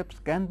two steps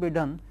can be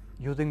done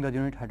using the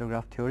unit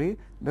hydrograph theory,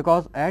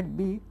 because at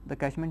B the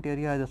catchment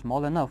area is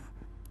small enough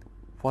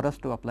for us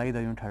to apply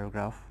the unit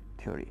hydrograph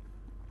theory.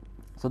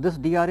 So, this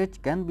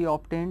DRH can be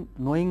obtained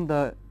knowing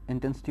the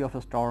intensity of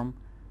a storm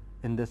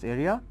in this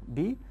area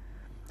B,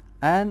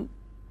 and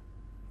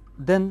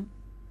then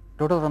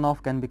total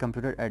runoff can be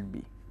computed at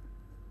B.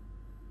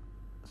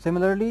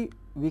 Similarly,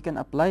 we can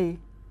apply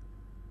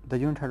the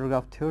unit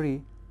hydrograph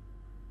theory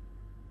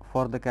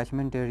for the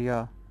catchment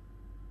area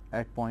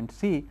at point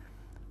C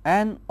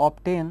and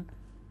obtain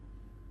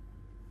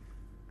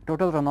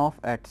total runoff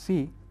at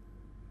C,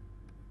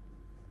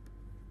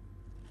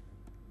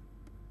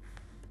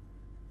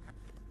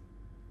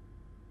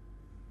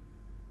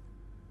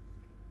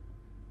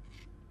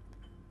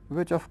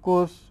 which of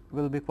course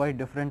will be quite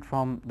different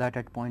from that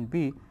at point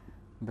B,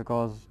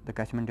 because the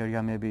catchment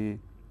area may be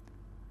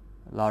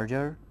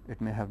larger,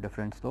 it may have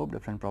different slope,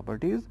 different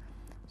properties.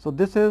 So,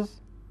 this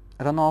is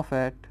runoff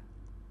at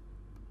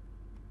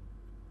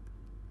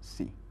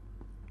C.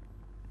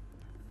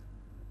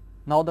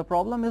 Now, the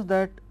problem is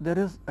that there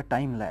is a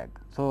time lag.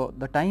 So,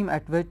 the time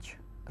at which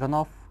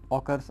runoff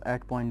occurs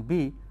at point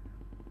B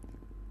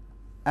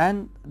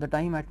and the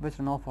time at which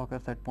runoff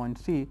occurs at point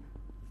C,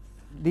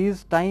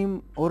 these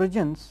time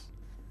origins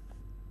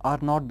are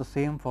not the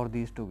same for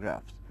these two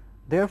graphs.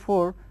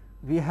 Therefore,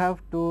 we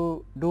have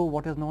to do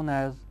what is known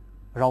as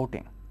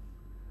routing.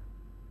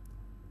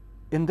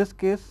 In this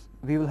case,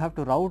 we will have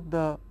to route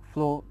the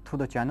flow through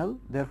the channel,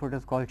 therefore, it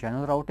is called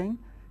channel routing.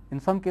 In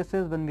some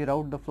cases, when we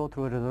route the flow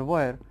through a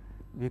reservoir,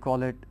 we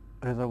call it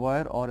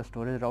reservoir or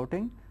storage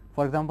routing.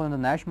 For example, in the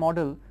Nash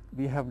model,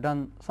 we have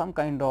done some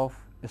kind of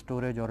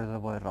storage or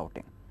reservoir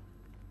routing.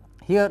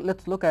 Here, let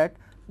us look at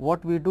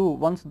what we do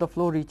once the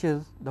flow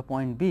reaches the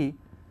point B.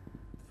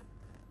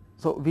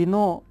 So, we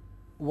know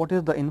what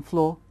is the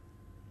inflow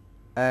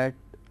at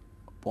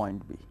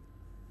point B.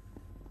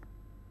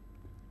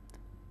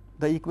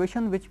 The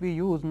equation which we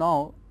use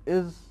now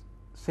is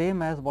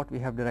same as what we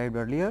have derived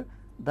earlier,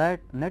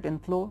 that net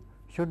inflow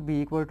should be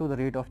equal to the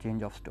rate of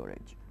change of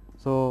storage.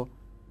 So,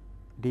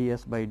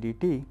 ds by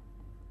dt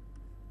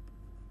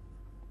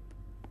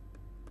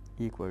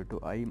equal to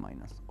I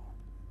minus O.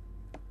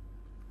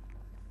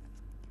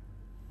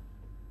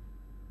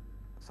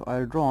 So, I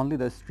will draw only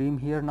the stream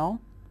here now,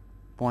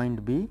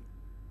 point B,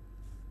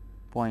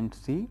 point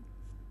C.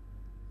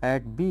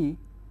 At B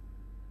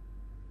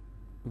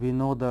we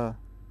know the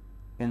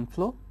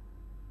inflow,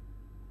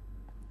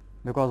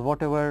 because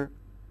whatever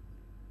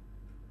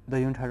the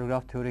unit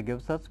hydrograph theory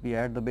gives us, we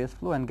add the base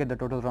flow and get the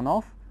total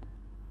runoff.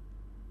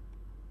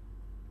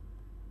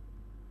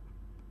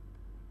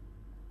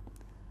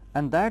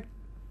 And that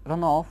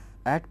runoff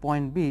at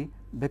point B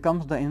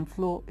becomes the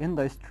inflow in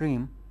the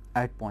stream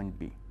at point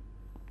B.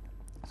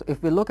 So,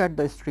 if we look at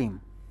the stream,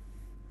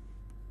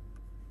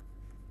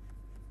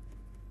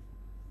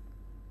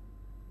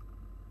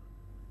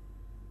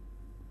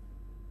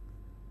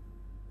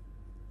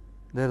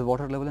 there is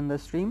water level in the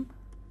stream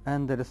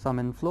and there is some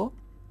inflow.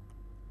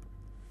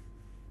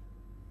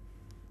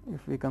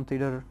 If we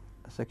consider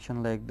a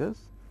section like this,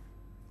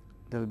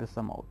 there will be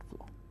some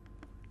outflow,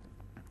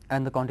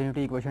 and the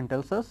continuity equation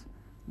tells us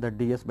that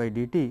ds by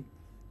dt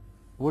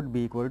would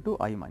be equal to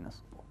I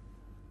minus O.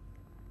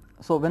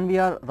 So, when we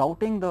are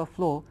routing the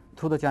flow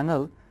through the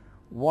channel,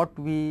 what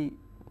we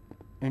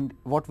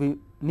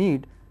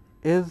need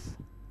is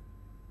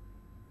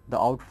the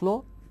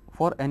outflow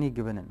for any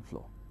given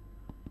inflow.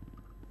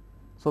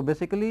 So,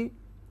 basically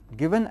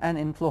given an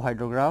inflow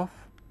hydrograph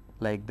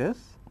like this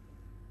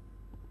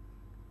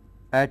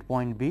at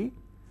point B,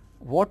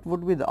 what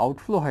would be the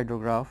outflow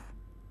hydrograph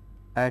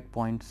at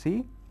point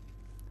C,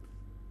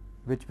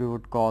 which we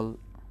would call,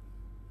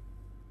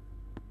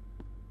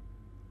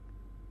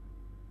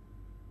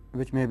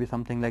 which may be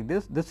something like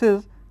this. This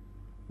is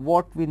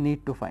what we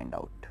need to find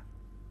out.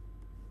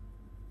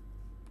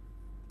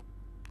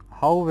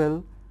 How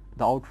will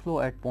the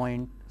outflow at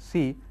point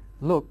C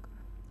look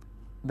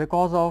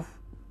because of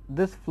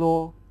this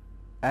flow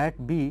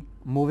at B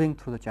moving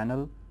through the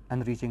channel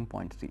and reaching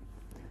point C?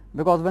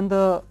 Because when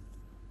the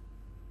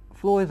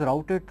flow is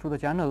routed through the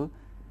channel,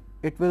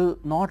 it will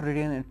not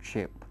retain its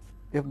shape.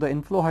 If the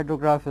inflow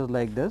hydrograph is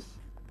like this,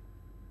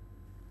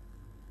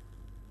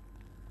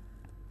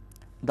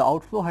 the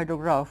outflow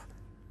hydrograph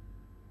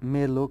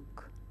may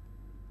look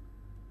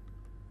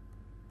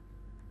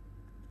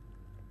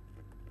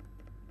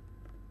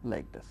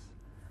like this,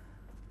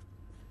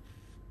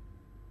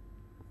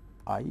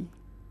 I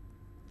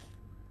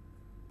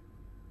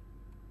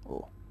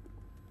O.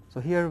 So,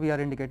 here we are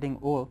indicating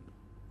O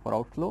for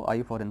outflow,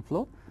 I for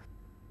inflow.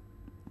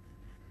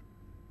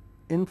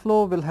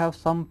 Inflow will have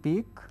some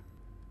peak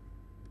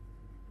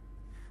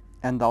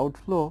and the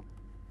outflow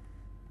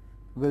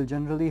will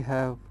generally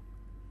have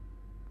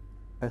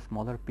a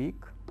smaller peak,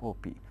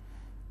 OP.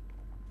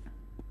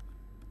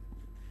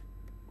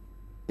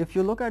 If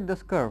you look at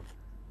this curve,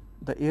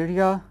 the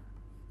area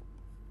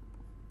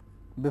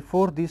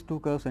before these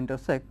two curves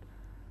intersect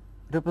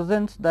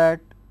represents that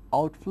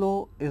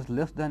outflow is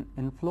less than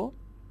inflow,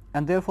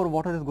 and therefore,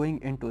 water is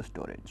going into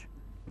storage.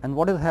 And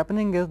what is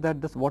happening is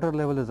that this water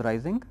level is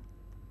rising,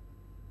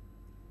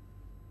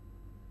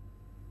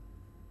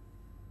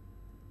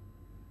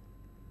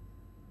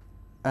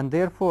 and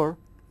therefore,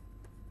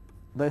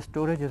 the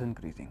storage is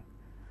increasing.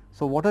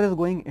 So, water is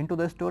going into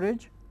the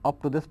storage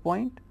up to this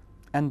point,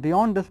 and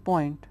beyond this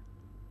point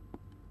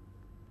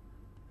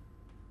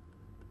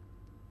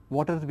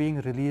water is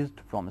being released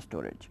from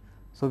storage.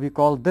 So, we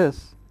call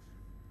this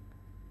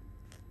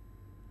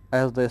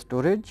as the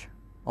storage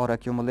or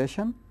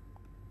accumulation,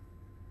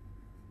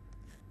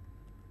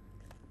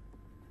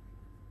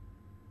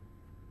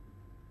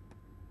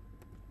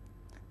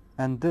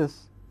 and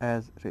this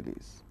as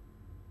release.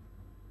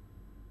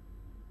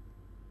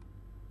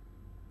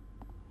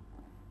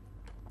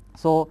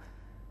 So,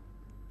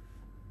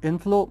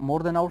 inflow more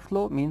than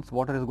outflow means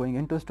water is going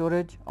into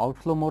storage,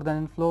 outflow more than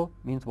inflow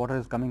means water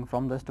is coming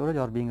from the storage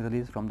or being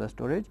released from the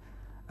storage.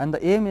 And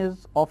the aim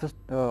is of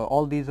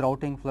all these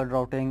routing, flood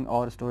routing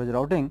or storage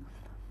routing,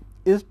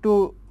 is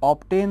to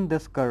obtain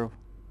this curve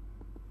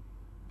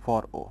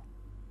for O,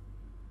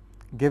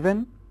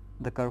 given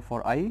the curve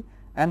for I,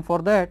 and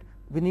for that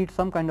we need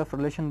some kind of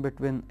relation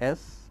between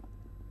S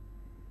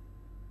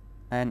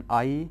and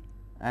I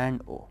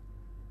and O.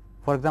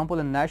 For example,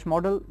 in Nash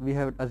model we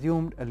have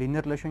assumed a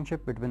linear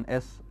relationship between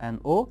S and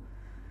O,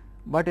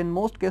 but in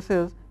most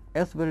cases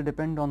S will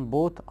depend on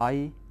both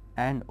I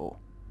and O,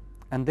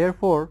 and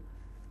therefore,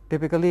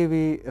 typically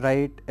we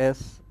write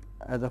S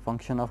as a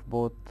function of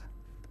both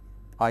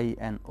I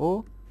and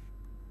O,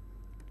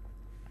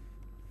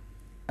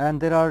 and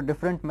there are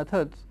different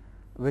methods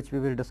which we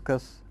will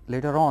discuss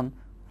later on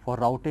for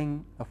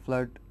routing a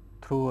flood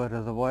through a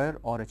reservoir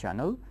or a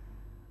channel.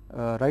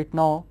 Right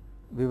now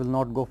we will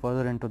not go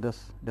further into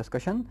this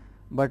discussion,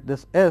 but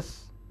this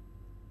S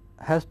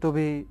has to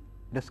be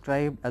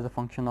described as a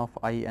function of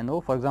I and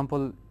O. For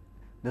example,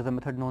 there is a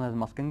method known as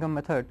Muskingum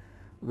method,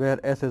 where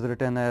S is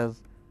written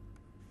as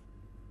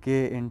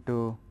k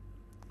into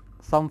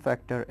some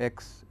factor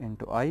x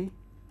into I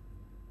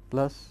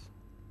plus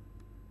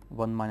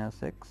 1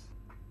 minus x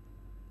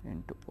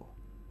into O.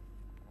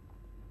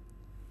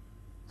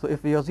 So,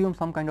 if we assume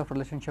some kind of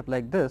relationship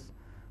like this,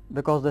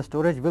 because the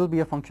storage will be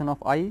a function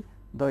of I,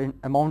 the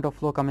amount of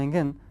flow coming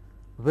in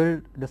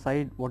will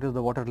decide what is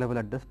the water level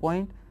at this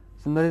point.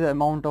 Similarly, the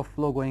amount of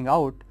flow going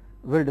out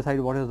will decide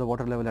what is the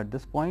water level at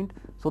this point.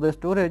 So, the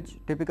storage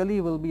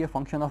typically will be a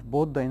function of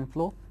both the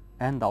inflow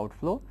and the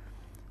outflow.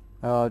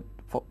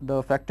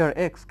 The factor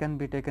x can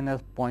be taken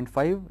as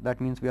 0.5, that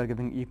means we are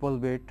giving equal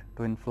weight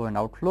to inflow and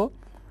outflow.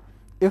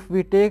 If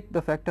we take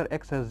the factor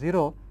x as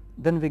 0,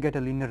 then we get a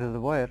linear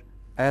reservoir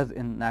as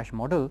in Nash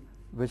model,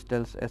 which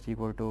tells S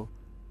equal to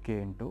k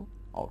into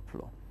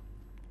outflow.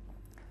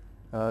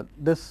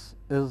 This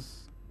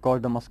is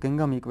called the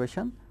Muskingum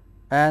equation,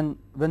 and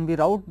when we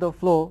route the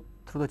flow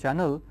through the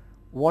channel,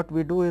 what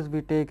we do is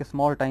we take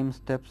small time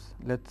steps,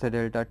 let us say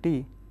delta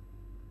t.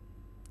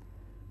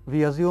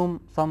 We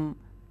assume some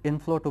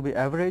inflow to be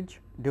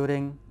average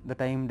during the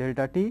time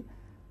delta t,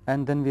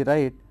 and then we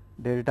write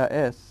delta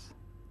S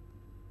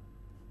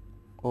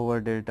over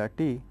delta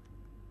t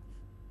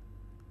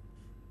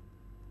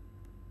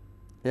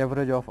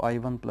average of I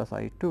 1 plus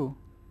I 2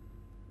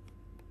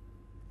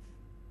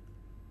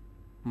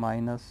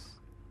 minus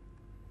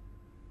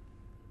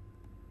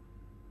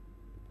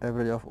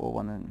average of O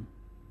 1 and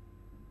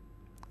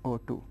O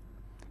 2.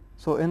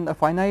 So, in the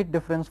finite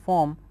difference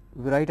form,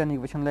 we write an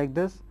equation like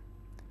this.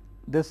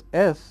 This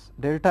S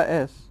delta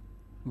S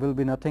will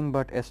be nothing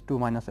but S 2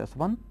 minus S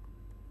 1,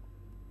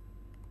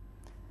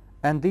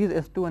 and these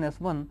S 2 and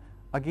S 1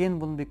 again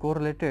will be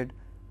correlated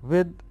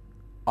with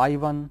I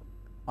 1,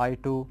 I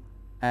 2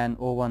 and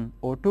O 1,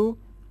 O 2.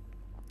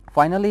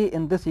 Finally,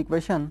 in this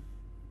equation,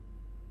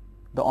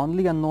 the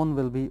only unknown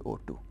will be O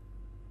 2,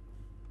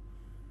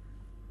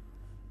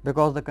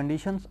 because the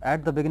conditions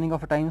at the beginning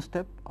of a time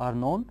step are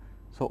known.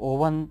 So, O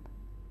 1,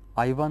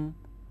 I 1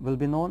 will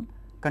be known.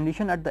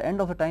 Condition at the end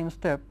of the time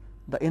step,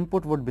 the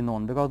input would be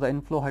known, because the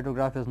inflow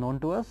hydrograph is known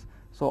to us.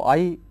 So,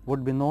 I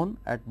would be known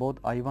at both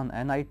I 1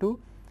 and I 2.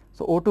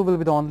 So, O 2 will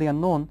be the only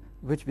unknown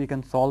which we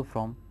can solve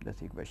from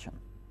this equation.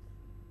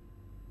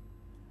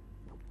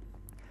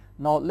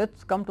 Now, let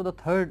us come to the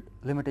third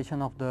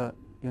limitation of the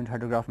unit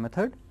hydrograph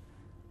method,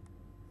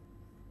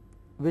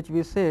 which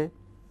we say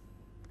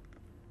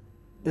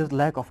is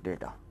lack of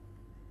data.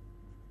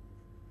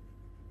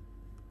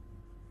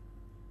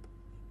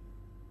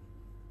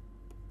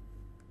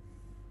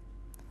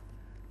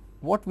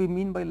 What we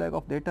mean by lack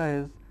of data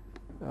is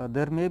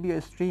there may be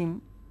a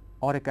stream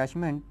or a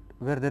catchment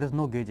where there is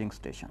no gauging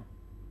station.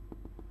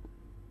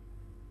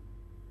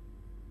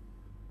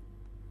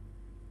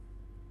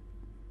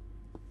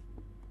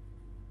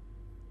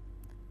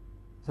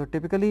 So,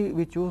 typically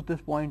we choose this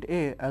point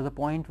A as a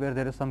point where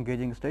there is some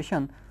gauging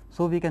station.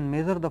 So, we can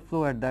measure the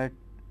flow at that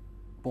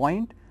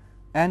point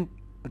and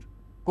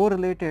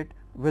correlate it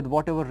with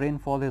whatever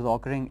rainfall is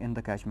occurring in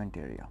the catchment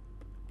area.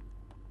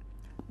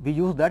 We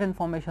use that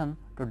information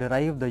to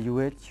derive the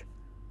UH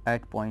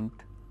at point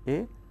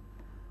A,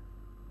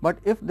 but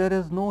if there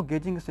is no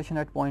gauging station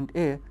at point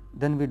A,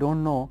 then we do not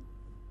know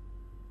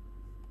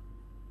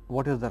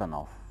what is the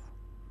runoff.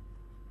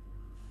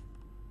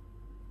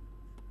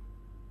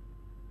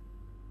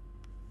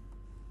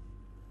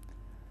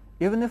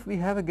 Even if we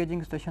have a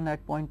gauging station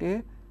at point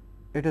A,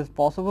 it is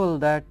possible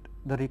that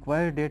the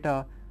required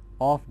data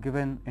of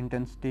given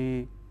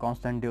intensity,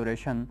 constant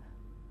duration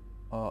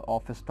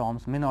of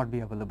storms may not be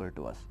available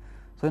to us.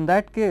 So, in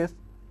that case,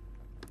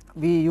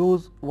 we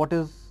use what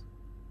is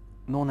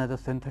known as a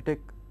synthetic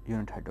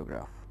unit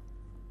hydrograph.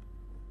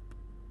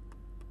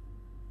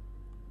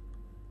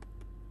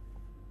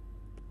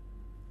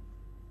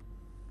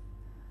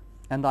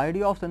 And the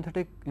idea of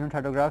synthetic unit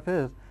hydrograph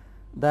is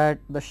that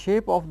the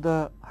shape of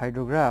the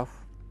hydrograph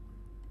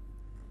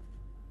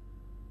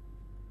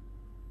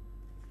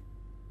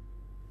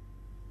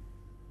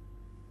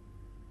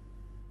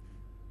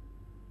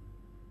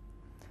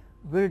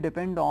will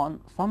depend on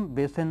some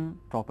basin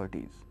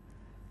properties.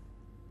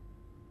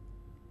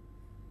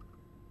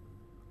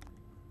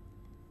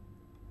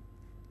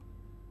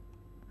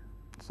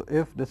 So,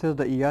 if this is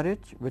the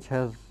ERH, which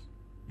has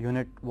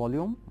unit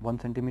volume 1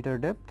 centimeter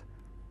depth,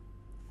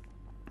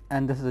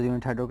 and this is a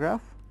unit hydrograph,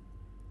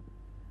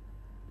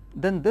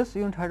 then this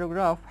unit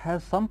hydrograph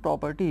has some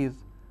properties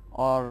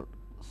or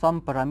some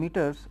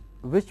parameters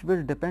which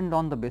will depend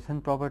on the basin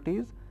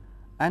properties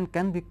and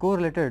can be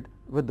correlated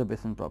with the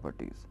basin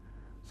properties.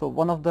 So,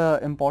 one of the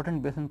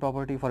important basin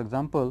property, for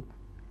example,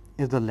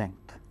 is the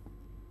length.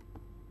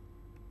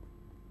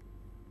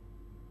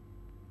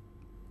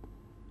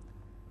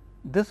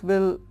 This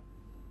will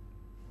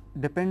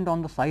depend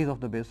on the size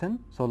of the basin.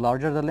 So,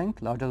 larger the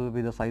length, larger will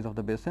be the size of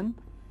the basin.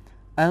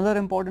 Another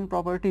important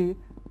property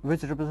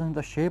which represents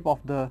the shape of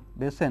the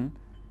basin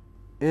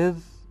is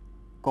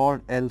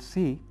called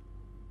LC,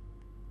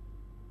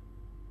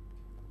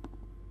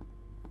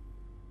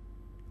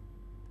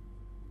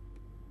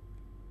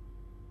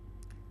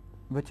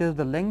 which is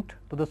the length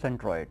to the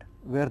centroid,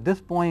 where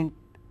this point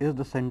is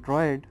the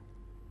centroid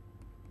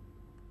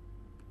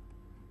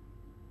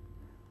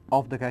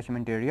of the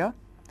catchment area,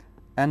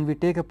 and we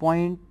take a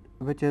point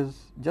which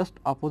is just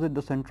opposite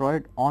the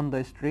centroid on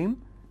the stream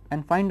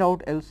and find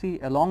out L C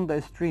along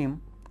the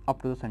stream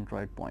up to the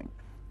centroid point.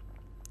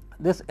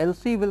 This L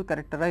C will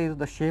characterize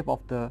the shape of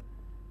the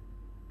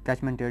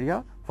catchment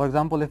area. For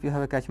example, if you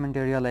have a catchment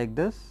area like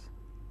this,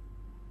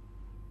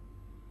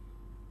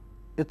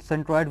 its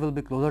centroid will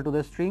be closer to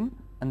the stream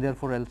and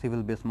therefore, L C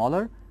will be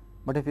smaller,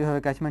 but if you have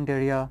a catchment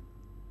area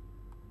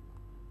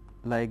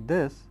like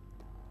this,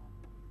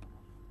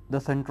 the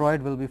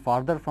centroid will be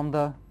farther from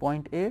the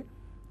point A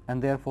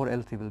and therefore,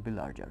 L C will be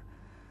larger.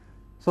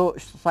 So,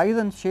 size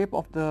and shape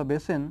of the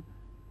basin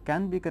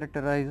can be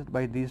characterized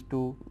by these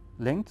two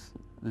lengths,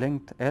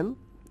 length L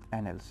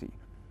and L C.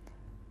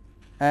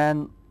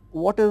 And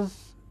what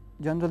is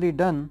generally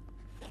done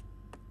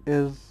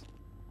is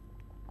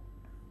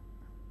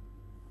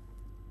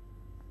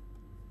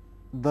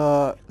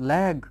the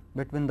lag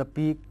between the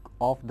peak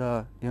of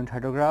the unit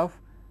hydrograph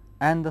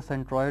and the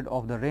centroid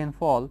of the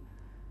rainfall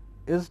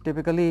is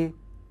typically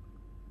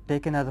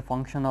taken as a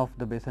function of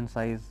the basin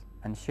size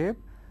and shape,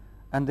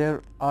 and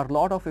there are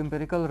lot of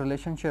empirical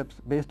relationships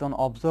based on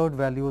observed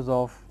values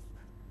of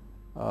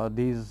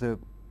these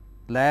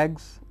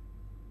lags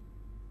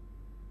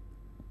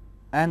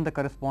and the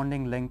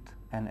corresponding length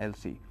and L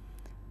C.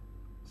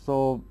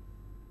 So,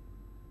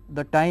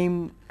 the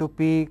time to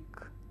peak,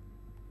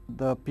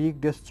 the peak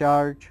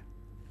discharge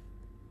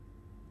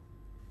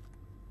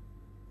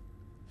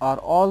are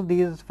all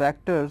these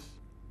factors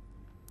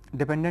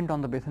dependent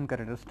on the basin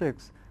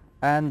characteristics,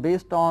 and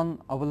based on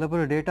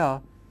available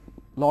data,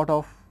 lot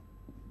of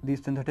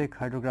these synthetic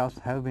hydrographs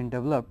have been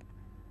developed,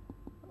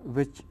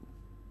 which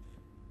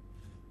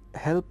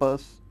help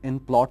us in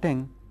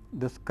plotting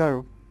this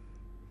curve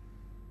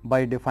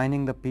by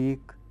defining the peak,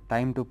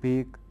 time to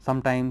peak,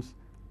 sometimes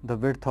the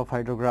width of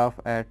hydrograph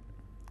at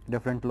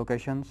different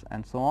locations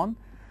and so on.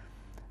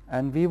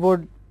 And we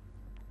would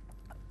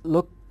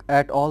look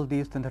at all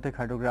these synthetic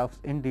hydrographs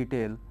in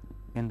detail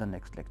in the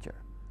next lecture.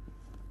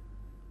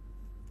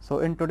 So,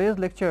 in today's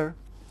lecture,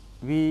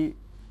 we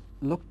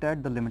looked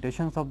at the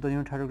limitations of the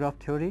unit hydrograph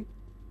theory.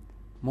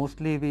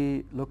 Mostly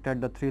we looked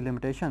at the three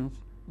limitations,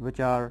 which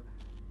are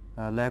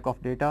lack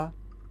of data,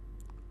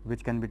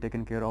 which can be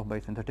taken care of by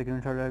synthetic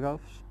unit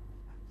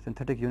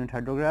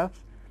hydrographs,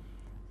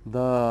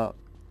 the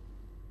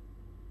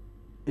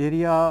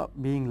area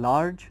being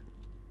large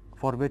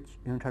for which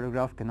unit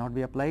hydrograph cannot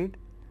be applied,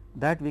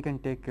 that we can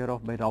take care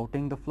of by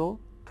routing the flow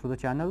through the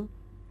channel,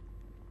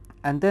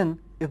 and then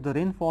if the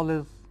rainfall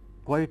is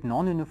quite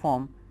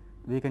non-uniform,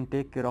 we can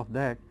take care of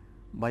that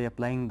by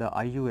applying the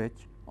IUH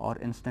or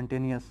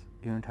instantaneous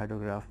unit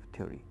hydrograph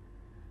theory.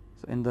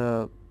 So, in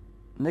the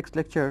next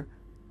lecture,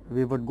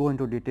 we would go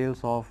into details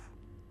of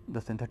the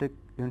synthetic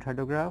unit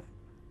hydrograph,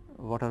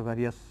 what are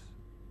various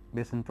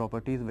basin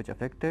properties which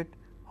affect it,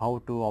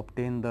 how to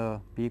obtain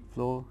the peak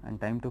flow and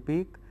time to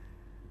peak.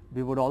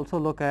 We would also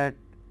look at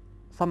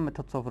some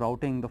methods of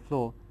routing the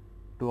flow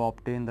to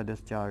obtain the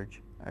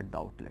discharge at the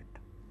outlet.